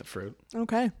 I'm going with the fruit.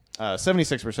 Okay.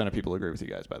 76% of people agree with you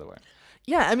guys, by the way.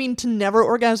 Yeah, I mean, to never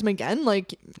orgasm again,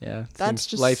 like, Yeah. That's seems-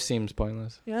 just- life seems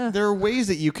pointless. yeah. There are ways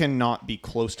that you cannot be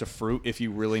close to fruit if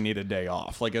you really need a day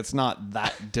off. Like it's not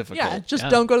that difficult. Yeah, just Yeah.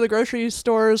 don't go to the grocery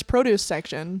store's produce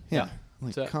section. Yeah.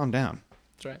 Like, So- calm down.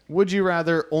 That's right. Would you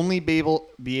rather only be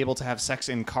able to have sex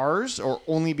in cars or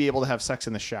only be able to have sex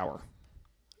in the shower?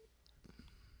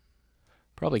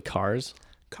 Probably cars.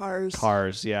 Cars.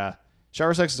 Cars, yeah.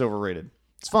 Shower sex is overrated.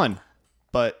 It's fun,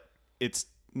 but it's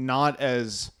not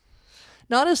as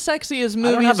Not as sexy as I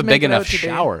movies don't have a make big it enough out to be.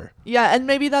 shower. Yeah, and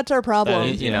maybe that's our problem.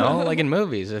 You know, like in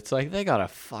movies, it's like they got a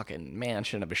fucking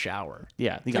mansion of a shower.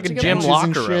 yeah. You like got a some gym benches locker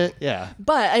and room. shit. Yeah.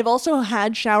 But I've also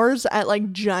had showers at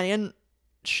like giant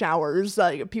showers,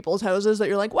 like at people's houses that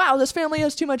you're like, wow, this family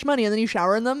has too much money, and then you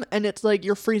shower in them, and it's like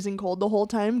you're freezing cold the whole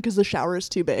time because the shower is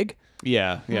too big.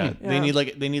 Yeah, yeah. They Yeah. need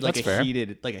like That's a fair.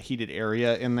 heated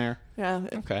area in there, Yeah.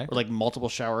 Okay. or like multiple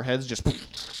shower heads just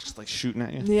like shooting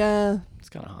at you. Yeah. It's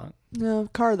kind of hot. No,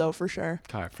 car though for sure.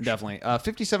 Car for sure. Definitely.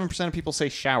 57% of people say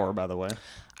shower. By the way,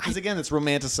 because again, it's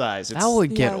romanticized. It's, That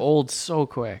would get Yeah. old so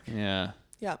quick. yeah.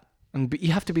 Yeah. And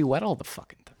you have to be wet all the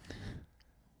fucking time.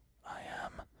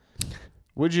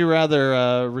 Would you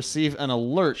rather receive an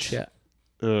alert? Shit.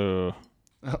 Uh,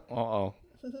 Uh-oh.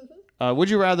 Would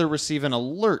you rather receive an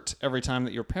alert every time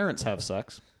that your parents have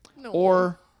sex? No.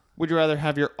 Or would you rather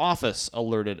have your office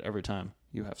alerted every time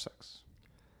you have sex?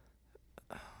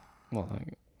 Well,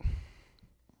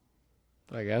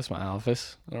 I guess my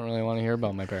office. I don't really want to hear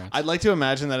about my parents. I'd like to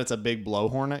imagine that it's a big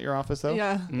blowhorn at your office, though.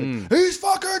 Yeah. He's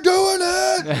fucking doing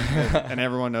it! And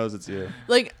everyone knows it's you.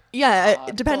 Like, yeah,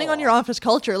 depending on your office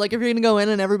culture, like if you're going to go in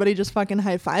and everybody just fucking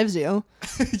high fives you.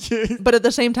 But at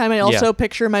the same time, I also Yeah.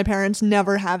 picture my parents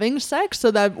never having sex,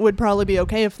 so that would probably be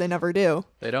okay if they never do.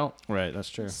 They don't. Right, that's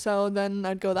true. So then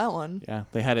I'd go that one. Yeah,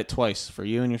 they had it twice for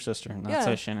you and your sister. And that's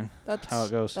Yeah. it, Shannon. That's how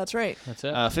it goes. That's right. That's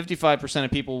it. 55%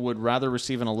 of people would rather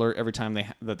receive an alert every time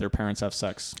that their parents have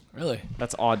sex. Really?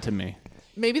 That's odd to me.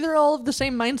 Maybe they're all of the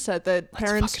same mindset that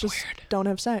parents fucking just weird. don't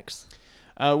have sex.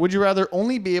 Would you rather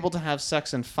only be able to have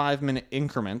sex in 5-minute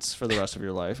increments for the rest of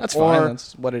your life? That's or fine.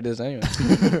 That's what it is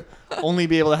anyway. only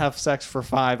be able to have sex for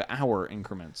 5-hour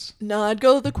increments? No, I'd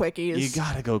go with the quickies. You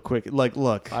gotta go quick. Like,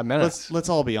 look, 5 minutes. Let's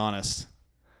all be honest.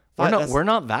 We're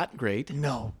not that great.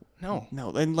 No, No.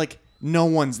 and like no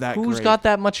one's that. Who's great. got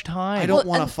that much time? I don't Well,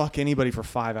 want to and- fuck anybody for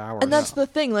 5 hours. And that's the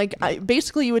thing, like,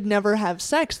 basically you would never have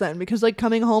sex then, because, like,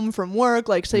 coming home from work,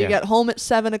 like, say you Yeah. get home at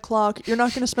 7 o'clock, you're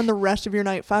not going to spend the rest of your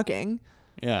night fucking.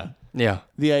 yeah. Yeah.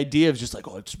 The idea of just like,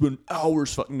 oh, it's been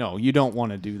hours. No, you don't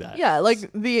want to do that. Yeah, like,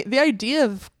 the idea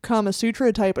of Kama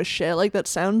Sutra type of shit, like, that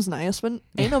sounds nice, but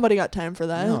ain't nobody got time for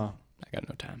that. No, I got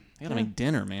no time. you gotta make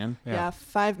dinner, man. Yeah,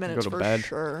 5 minutes to for bed.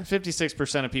 sure.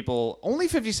 56% of people, only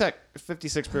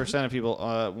 56% of people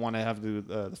want to have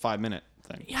the 5-minute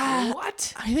thing. Yeah.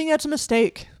 What? I think that's a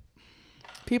mistake.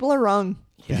 People are wrong.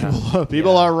 Yeah.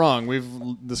 People are wrong. We've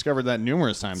discovered that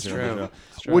numerous times here. true. on the show.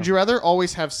 It's true. Would you rather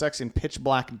always have sex in pitch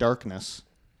black darkness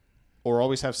or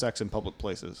always have sex in public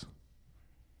places?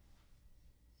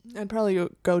 I'd probably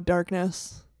go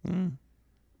darkness.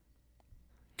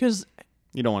 Because,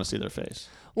 You don't want to see their face.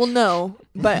 well, no,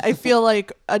 but I feel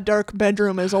like a dark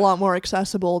bedroom is a lot more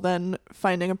accessible than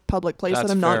finding a public place That's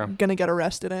that I'm fair. not going to get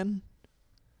arrested in.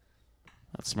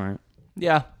 That's smart.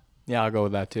 Yeah. Yeah, I'll go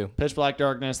with that too. Pitch black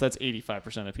darkness, that's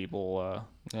 85% of people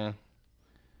Yeah.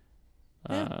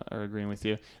 are agreeing with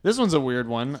you. This one's a weird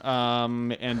one,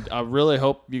 and I really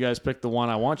hope you guys pick the one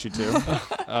I want you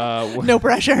to. No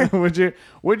pressure.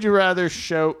 Would you rather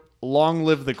shout "Long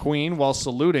live the Queen" while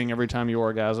saluting every time you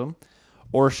orgasm,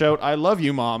 or shout "I love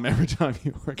you, Mom" every time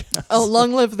you orgasm? Oh,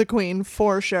 long live the queen,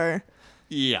 for sure.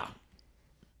 Yeah.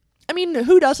 I mean,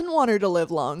 who doesn't want her to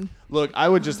live long? Look, I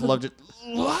would just love to.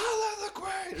 "Long live the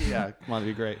Queen." Yeah, come on,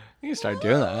 it'd be great. You can start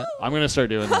doing that. I'm gonna start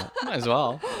doing that. Might as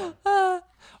well.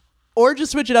 Or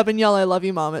just switch it up and yell, I love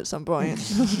you, Mom, at some point.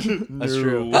 That's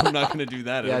true. I'm not gonna do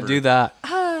that. Yeah, ever. do that.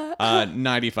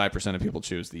 95% of people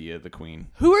choose the Queen.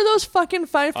 Who are those fucking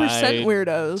 5% I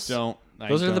weirdos?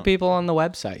 Those are the people on the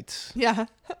websites. Yeah.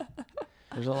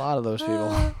 There's a lot of those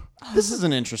people. This is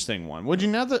an interesting one. Would you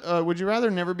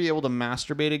rather never be able to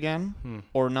masturbate again,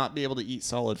 or not be able to eat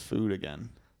solid food again?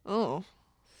 Oh.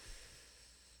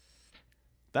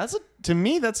 To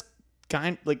me that's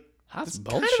kind of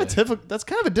bullshit. that's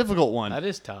kind of a difficult one. That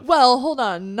is tough. Well, hold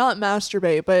on. Not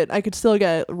masturbate, but I could still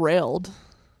get railed.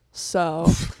 So.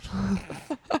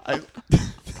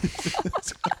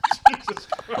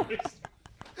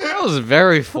 That was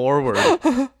very forward.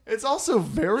 It's also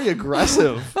very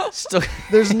aggressive. Still,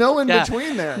 There's no in yeah,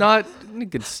 between there. Not you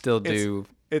could still do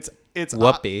It's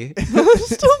whoopee.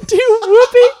 Still do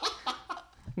whoopee?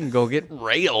 You can go get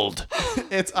railed.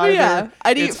 It's either Yeah,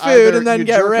 I'd eat it's food either and then you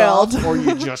get jerk off railed. or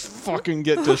you just fucking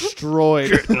get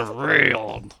destroyed.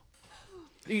 Railed.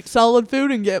 Eat solid food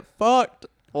and get fucked.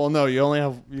 Well, no, you only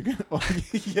have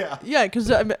yeah. Yeah, because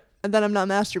then I'm not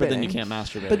masturbating. But then you can't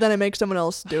masturbate. But then I make someone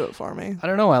else do it for me. I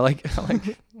don't know. I like I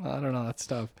don't know that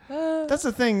stuff. That's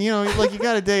the thing, you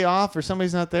got a day off or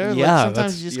somebody's not there. Yeah, like, sometimes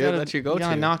that's- you just yeah, gotta that you go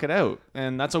gotta to. knock it out,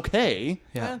 and that's okay.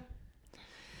 Yeah.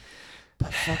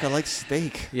 But fuck, I like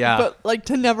steak. Yeah. But like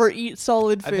to never eat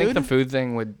solid I food. think the food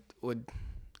thing would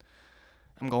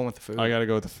I'm going with the food. I gotta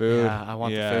go with the food. Yeah, I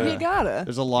want the food. You gotta.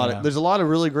 There's a lot of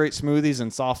really great smoothies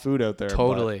and soft food out there.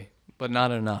 Totally. But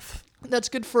not enough. That's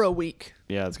good for a week.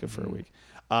 But yeah, it's good for a week.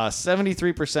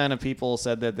 73% of people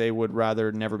said that they would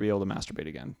rather never be able to masturbate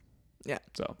again. Yeah.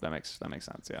 So that makes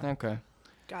sense. Yeah. Okay.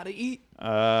 Gotta eat.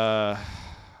 Let's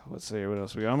see what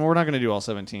else we got. We're not gonna do all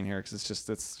 17 here because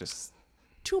it's just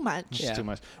Too much. Yeah. too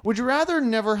much. Would you rather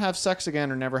never have sex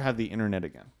again or never have the internet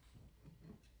again?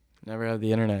 Never had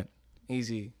the internet.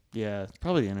 Easy. Yeah, it's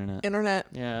probably the internet. Internet.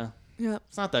 Yeah, Yeah.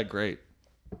 it's not that great.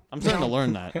 I'm starting to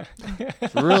learn that.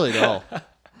 It's really dull.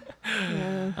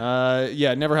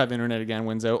 Yeah, never have internet again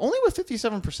wins out. Only with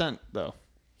 57% though.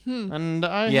 And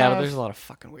I Yeah, have, but there's a lot of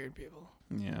fucking weird people.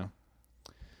 yeah.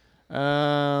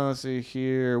 Let's see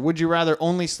here. Would you rather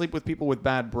only sleep with people with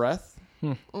bad breath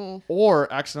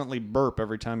or accidentally burp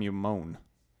every time you moan?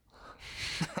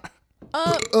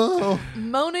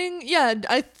 Moaning, yeah,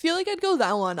 I feel like I'd go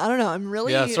that one. I don't know. I'm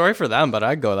really Yeah, sorry for them, but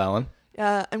I'd go that one.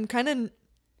 Yeah, I'm kind of Like,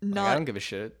 I not. don't give a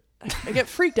shit. I get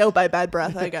freaked out by bad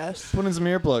breath, I guess. Put in some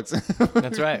earplugs.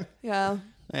 That's right. Yeah.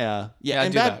 Yeah. Yeah,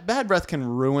 and do that. bad breath can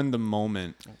ruin the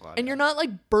moment. And you're not like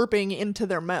burping into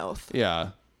their mouth. Yeah.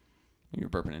 You're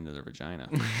burping into their vagina.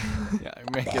 Yeah,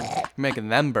 you're making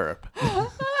them burp.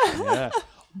 Yeah.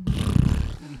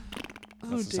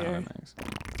 Oh That's the sound dear. it makes.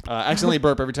 Accidentally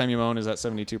burp every time you moan is at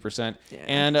 72%. Yeah.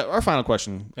 And our final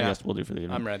question, I Yeah. guess we'll do for the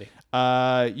evening. I'm ready.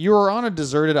 You are on a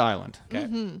deserted island.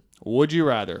 Okay. Would you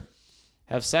rather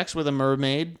have sex with a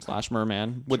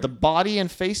mermaid/merman with the body and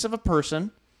face of a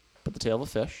person, but the tail of a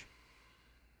fish,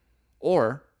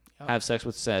 or have sex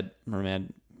with said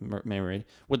mermaid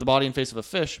with the body and face of a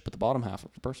fish, but the bottom half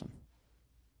of a person?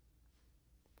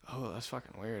 Oh, that's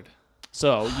fucking weird.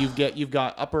 So you've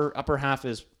got upper half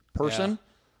is person,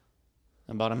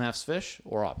 and bottom half's fish,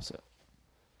 or opposite.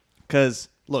 Because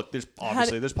look, there's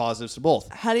positives to both.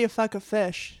 How do you fuck a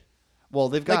fish? Well,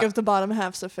 they've got Like if the bottom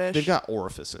half's a fish. they've got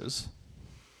orifices.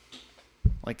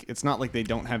 Like, it's not like they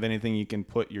don't have anything you can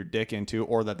put your dick into,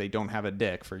 or that they don't have a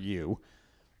dick for you.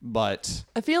 But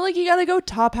I feel like you gotta go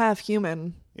top half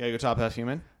human. you gotta go top half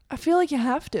human. I feel like you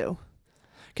have to.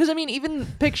 Because, I mean, even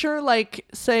picture, like,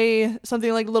 say,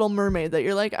 something like Little Mermaid that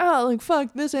you're like, oh, like, fuck,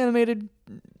 this animated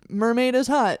mermaid is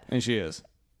hot. And she is.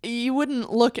 You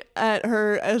wouldn't look at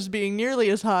her as being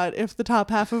nearly as hot if the top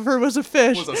half of her was a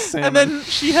fish. Was a salmon. And then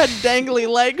she had dangly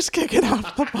legs kicking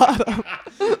off the bottom.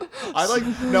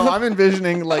 I'm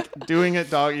envisioning, like, doing it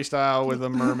doggy style with a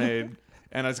mermaid.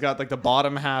 And it's got, like, the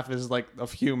bottom half is, like,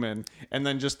 of human. And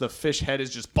then just the fish head is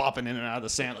just bopping in and out of the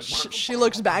sand. Like, She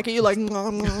looks back at you like,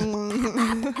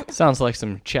 Sounds like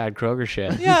some Chad Kroger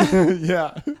shit. yeah.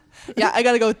 yeah. Yeah, I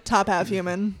gotta go top half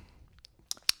human.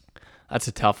 That's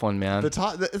a tough one, man. The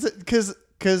top, because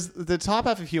the top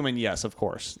half of human, yes, of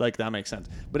course, like that makes sense.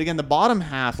 But again, the bottom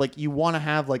half, like you want to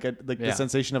have the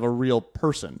sensation of a real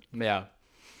person. Yeah.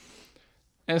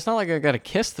 And it's not like I gotta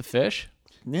kiss the fish.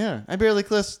 Yeah, I barely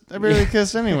kissed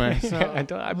anyway. So,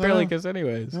 I barely kiss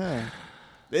anyways. yeah.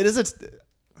 It is.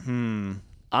 I'm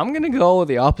gonna go with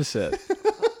the opposite.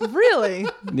 Really?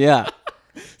 Yeah.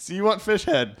 So you want fish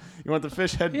head? You want the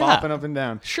fish head Yeah. bopping up and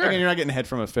down? Sure. Again, you're not getting head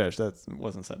from a fish. That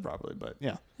wasn't said properly, but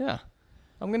yeah. Yeah.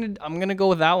 I'm gonna go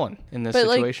with that one in this But,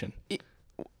 like, situation.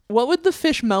 What would the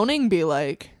fish moaning be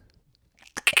like?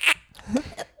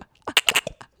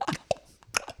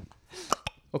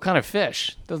 What kind of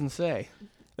fish? Doesn't say.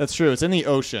 That's true. It's in the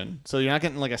ocean, so you're not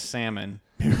getting like a salmon.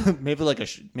 maybe like a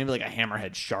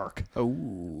hammerhead shark.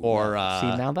 Oh. Or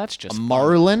See, now that's a just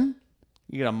marlin.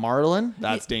 You get a marlin.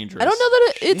 That's dangerous. I don't know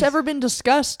that it's ever been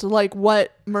discussed, like,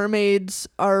 what mermaids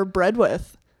are bred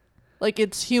with. Like,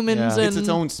 it's humans and... It's its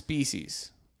own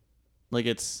species. Like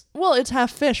it's. Well, it's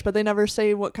half fish, but they never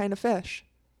say what kind of fish.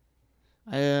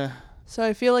 So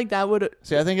I feel like that would...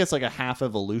 See, I think it's like a half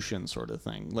evolution sort of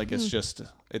thing. Like it's just,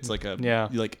 it's like a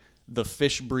like the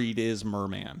fish breed is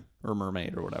merman or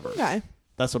mermaid or whatever. Okay.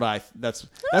 That's what I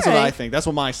think. That's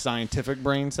what my scientific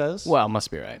brain says. Well, it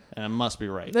must be right. And it must be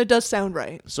right. That does sound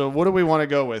right. So what do we want to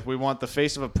go with? We want the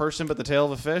face of a person but the tail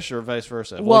of a fish, or vice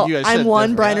versa? Well, you guys I'm said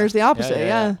one, different. Briner's the opposite,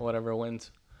 yeah. Whatever wins.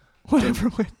 Whatever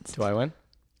wins. Do I win?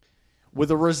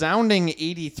 With a resounding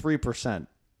 83%,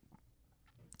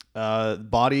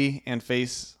 body and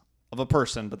face of a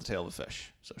person but the tail of a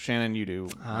fish. So Shannon, you do.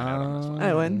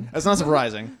 I win. That's not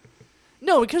surprising.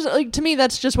 No, because, like, to me,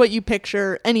 that's just what you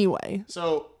picture anyway.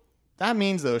 So that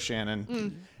means, though,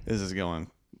 Shannon, this is going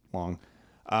long.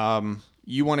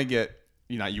 You want to get,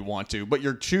 not you want to, but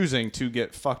you're choosing to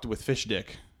get fucked with fish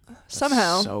dick.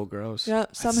 Somehow. So gross. Yeah,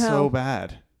 That's somehow. so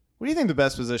bad. What do you think the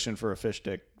best position for a fish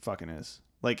dick fucking is?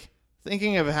 Like,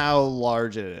 thinking of how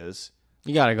large it is.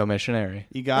 You gotta go missionary.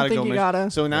 You gotta think go. you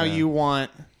gotta. So now you want.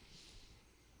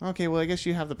 Okay, well, I guess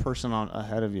you have the person on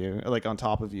ahead of you, like on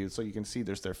top of you, so you can see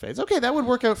there's their face. Okay, that would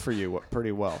work out for you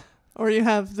pretty well. Or you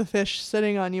have the fish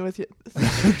sitting on you with your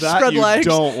That spread you legs.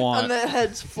 don't want. And the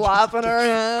head's flopping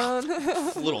around.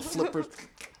 Little flippers.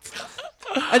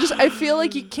 I feel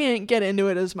like you can't get into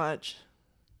it as much.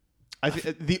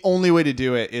 The only way to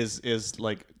do it is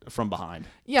like from behind.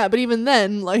 Yeah, but even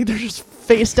then, like, they're just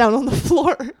face down on the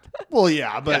floor. Well,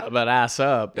 yeah, but But ass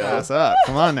up. dude. ass up.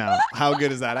 Come on now. How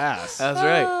good is that ass? That's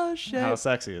right. Oh, shit. How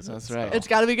sexy is it? That's right. It's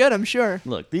got to be good, I'm sure.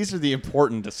 Look, these are the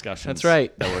important discussions. That's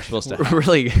right. That we're supposed to have.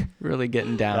 Really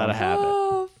getting down. Gotta have it.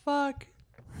 Oh, fuck.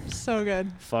 So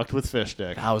good. Fucked with fish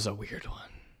dick. That was a weird one.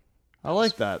 I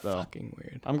like that though. Fucking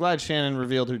weird. I'm glad Shannon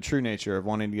revealed her true nature of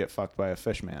wanting to get fucked by a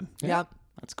fish man. Yep.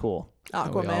 That's cool. We all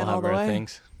Aquaman have all the our way.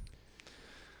 things.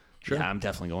 Sure. Yeah, I'm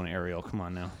definitely going Ariel. Come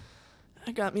on now.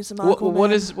 I got me some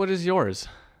Aquaman. What is yours?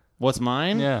 What's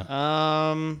mine? Yeah.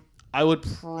 I would.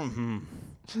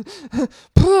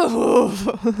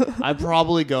 I'd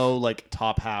probably go like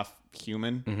top half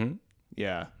human. Mm-hmm.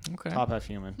 Yeah. Okay. Top half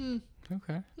human.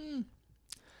 Okay.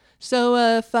 So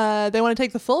if they want to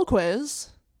take the full quiz,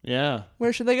 Yeah.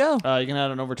 where should they go? You can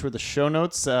head on over to the show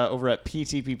notes over at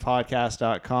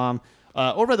ptppodcast.com.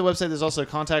 Over at the website, there's also a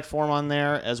contact form on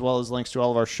there, as well as links to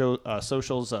all of our show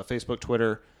socials, Facebook,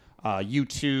 Twitter,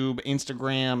 YouTube,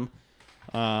 Instagram,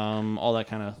 all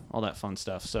that fun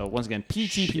stuff. So once again,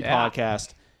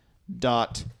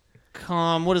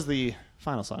 ptppodcast.com. What is the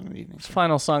final song of the evening, sir?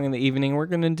 Final song in the evening. We're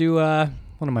gonna do one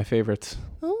of my favorites.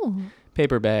 Oh.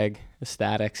 Paper Bag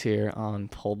Ecstatics here on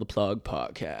Pull the Plug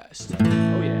Podcast.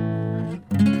 Oh yeah.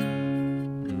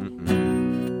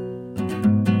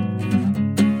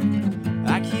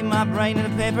 I keep my brain in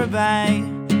a paper bag,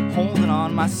 holding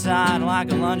on my side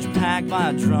like a lunch packed by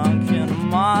a drunken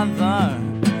mother.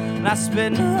 And I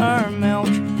spit in her milk,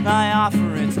 and I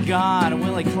offer it to God.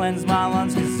 Will He cleanse my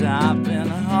lungs, 'cause I've been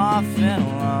huffing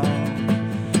alone.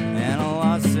 And a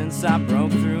lot since I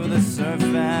broke through the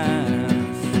surface.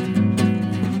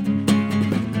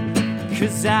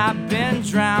 'Cause I've been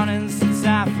drowning since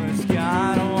I first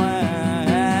got away.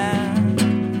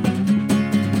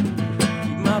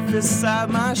 Keep my fists inside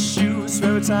my shoes for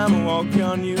every time I walk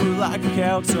on you like a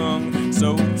cow tongue,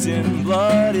 soaked in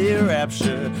bloody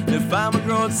rapture. And if I'm a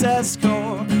grotesque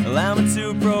whore, allow me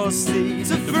to proceed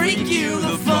to freak you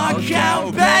the fuck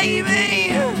out,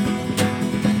 baby.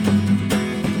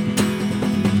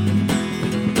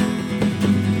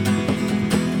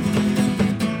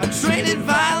 Traded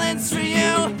violence for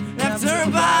you, after her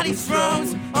body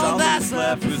froze. All that's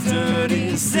left was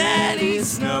dirty, steady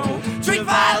snow. Trade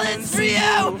violence for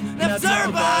you, after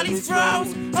her body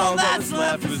froze. All that's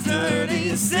left was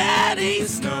dirty, steady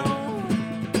snow.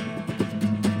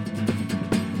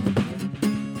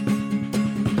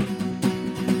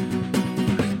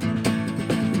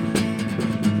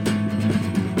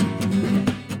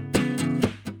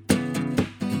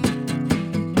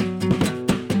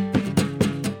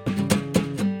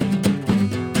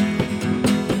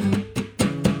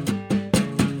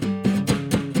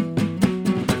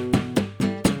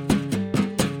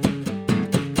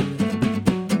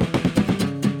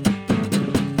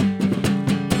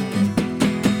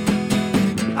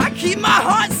 Keep my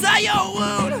heart inside your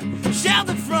wound,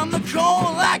 sheltered from the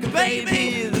cold like a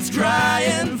baby that's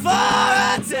crying for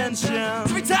attention.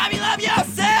 Every time you love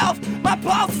yourself, my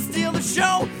pulse is still the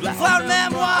show. Flowered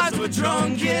memoirs of a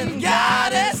drunken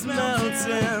goddess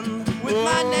melting, with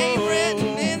my name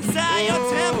written inside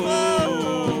your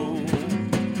temple.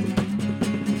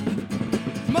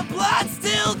 My blood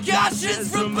still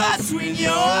gushes from between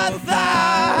your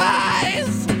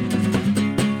thighs.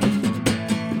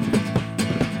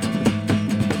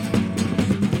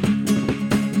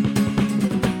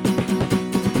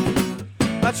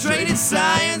 I traded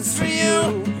science for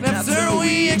you, and after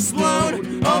we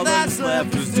explode, all that's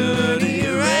left is dirty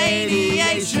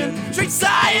radiation. Trade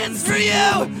science for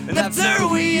you, and after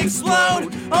we explode,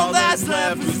 all that's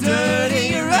left is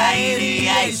dirty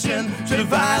radiation. Trade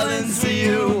violence for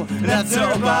you, and after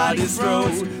our bodies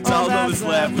froze, all that was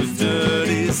left was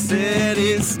dirty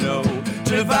steady snow.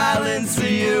 Trade violence for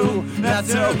you, and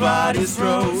after our bodies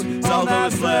froze, all that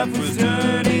was left was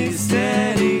dirty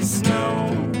steady snow.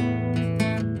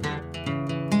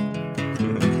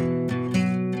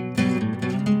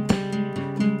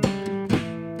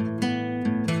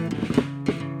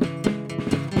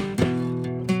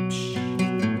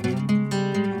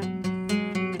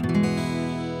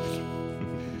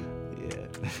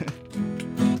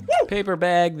 Paper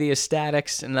Bag, the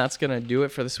Ecstatics, and that's gonna do it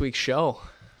for this week's show.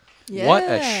 Yeah. What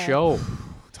a show!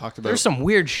 Talked about. There's some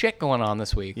weird shit going on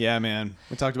this week. Yeah, man.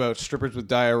 We talked about strippers with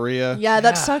diarrhea. Yeah,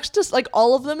 that sucks to like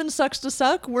all of them in Sucks to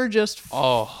Suck were just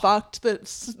fucked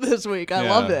this week. I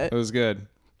loved it. It was good.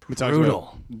 We talked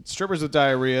Brutal. about strippers with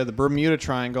diarrhea, the Bermuda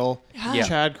Triangle, Yeah.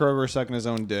 Chad Kroger sucking his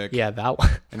own dick, Yeah, that one.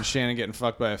 and Shannon getting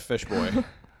fucked by a fish boy.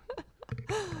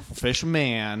 Fish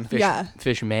man. Yeah.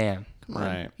 Fish man.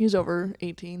 Right. He's over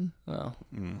 18. Oh.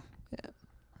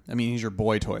 I mean, he's your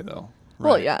boy toy, though.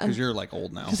 Well, Right? yeah. Because you're, like,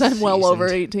 old now. Because I'm well over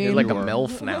 18. You're like a You are-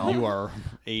 MILF now. You are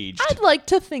aged. I'd like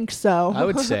to think so. I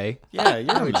would say. Yeah,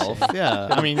 you're a MILF. Yeah.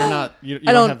 I mean, you're not. You I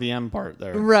don't don't- have the M part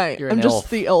there. Right. You're I'm an just elf.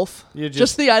 the elf. You're Just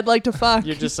just- the I'd like to fuck.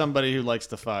 You're just somebody who likes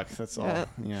to fuck. That's all. Yeah.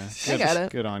 Yeah. I get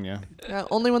it. Good on you. Yeah,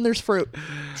 only when there's fruit.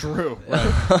 True.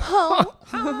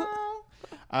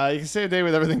 You can stay a day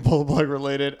with everything Pull the Plug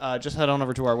related. Just head on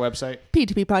over to our website.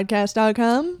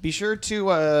 p2ppodcast.com. Be sure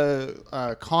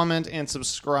to comment and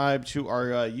subscribe to our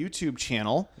YouTube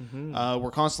channel.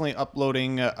 We're constantly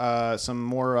uploading some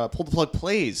more Pull the Plug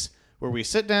plays where we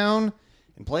sit down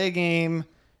and play a game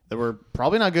that we're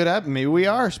probably not good at. Maybe we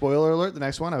are. Spoiler alert, the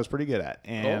next one I was pretty good at.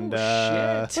 And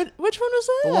shit. Which one was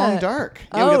that? The Long Dark.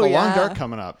 Yeah, we got Oh, The Long yeah. Dark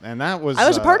coming up. And that was I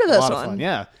was a part of this lot one. Of fun.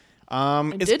 Yeah.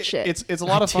 did shit. It's a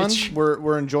lot of did fun. shit.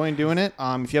 We're enjoying doing it.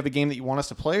 If you have a game that you want us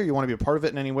to play or you want to be a part of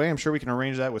it in any way, I'm sure we can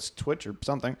arrange that with Twitch or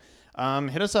something.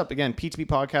 Hit us up. Again,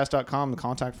 p2ppodcast.com. The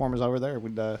contact form is over there.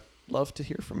 We'd love to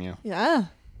hear from you. Yeah.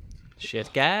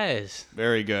 Shit, guys.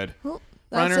 Very good. Well,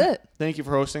 that's Reiner, it. thank you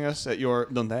for hosting us at your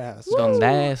Dundas.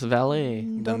 Dundas Valley.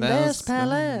 Dundas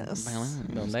Palace.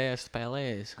 Dundas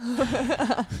Palace.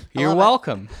 You're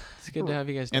welcome. It's good to have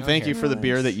you guys down And thank you here. for the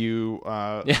beer that you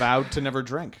vowed to never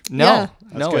drink. No, Yeah.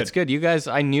 no, good. it's good. You guys,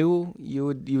 I knew you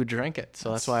would drink it,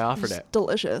 so that's why I offered it.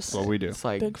 Delicious. That's what we do. It's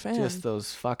like Big fan. just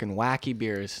those fucking wacky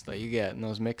beers that you get in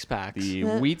those mix packs. The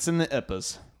wheats and the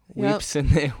IPAs. Yep.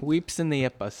 Weeps in the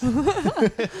ippas.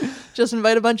 Just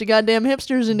invite a bunch of goddamn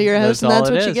hipsters into your house, That's and all that's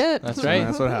it what you is. get. That's right.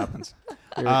 That's what happens.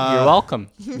 You're welcome.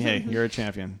 Hey, you're a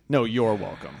champion. No, you're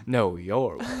welcome. No,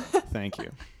 you're welcome. Thank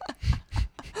you.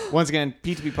 Once again,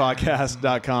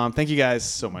 p2ppodcast.com. Thank you guys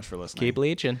so much for listening. Keep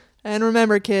leeching. And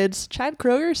remember, kids, Chad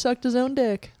Kroger sucked his own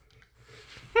dick.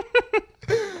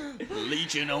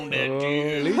 leeching on that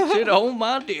Leeching on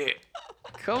my dick.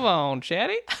 Come on,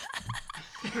 Chatty.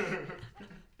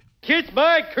 Kiss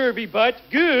my Kirby butt.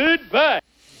 Goodbye.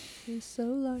 He's so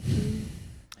lucky.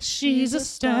 She's a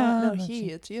star. No,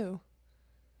 it's you.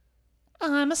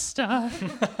 I'm a star.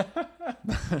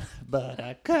 But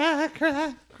I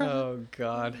cry. Oh,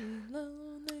 God.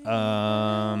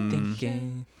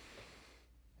 Thinking.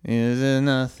 Is there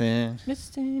nothing?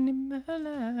 Missing in my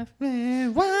life.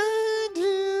 Why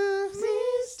do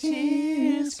these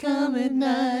tears come at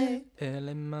night?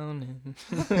 Early morning.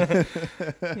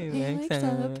 He wakes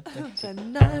up to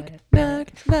knock, knock,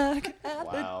 knock at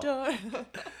Wow. the door.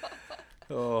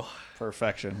 Oh,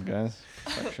 Perfection, guys.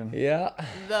 Perfection. yeah.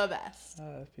 The best.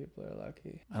 People are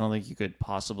lucky. I don't think you could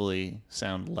possibly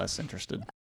sound less interested.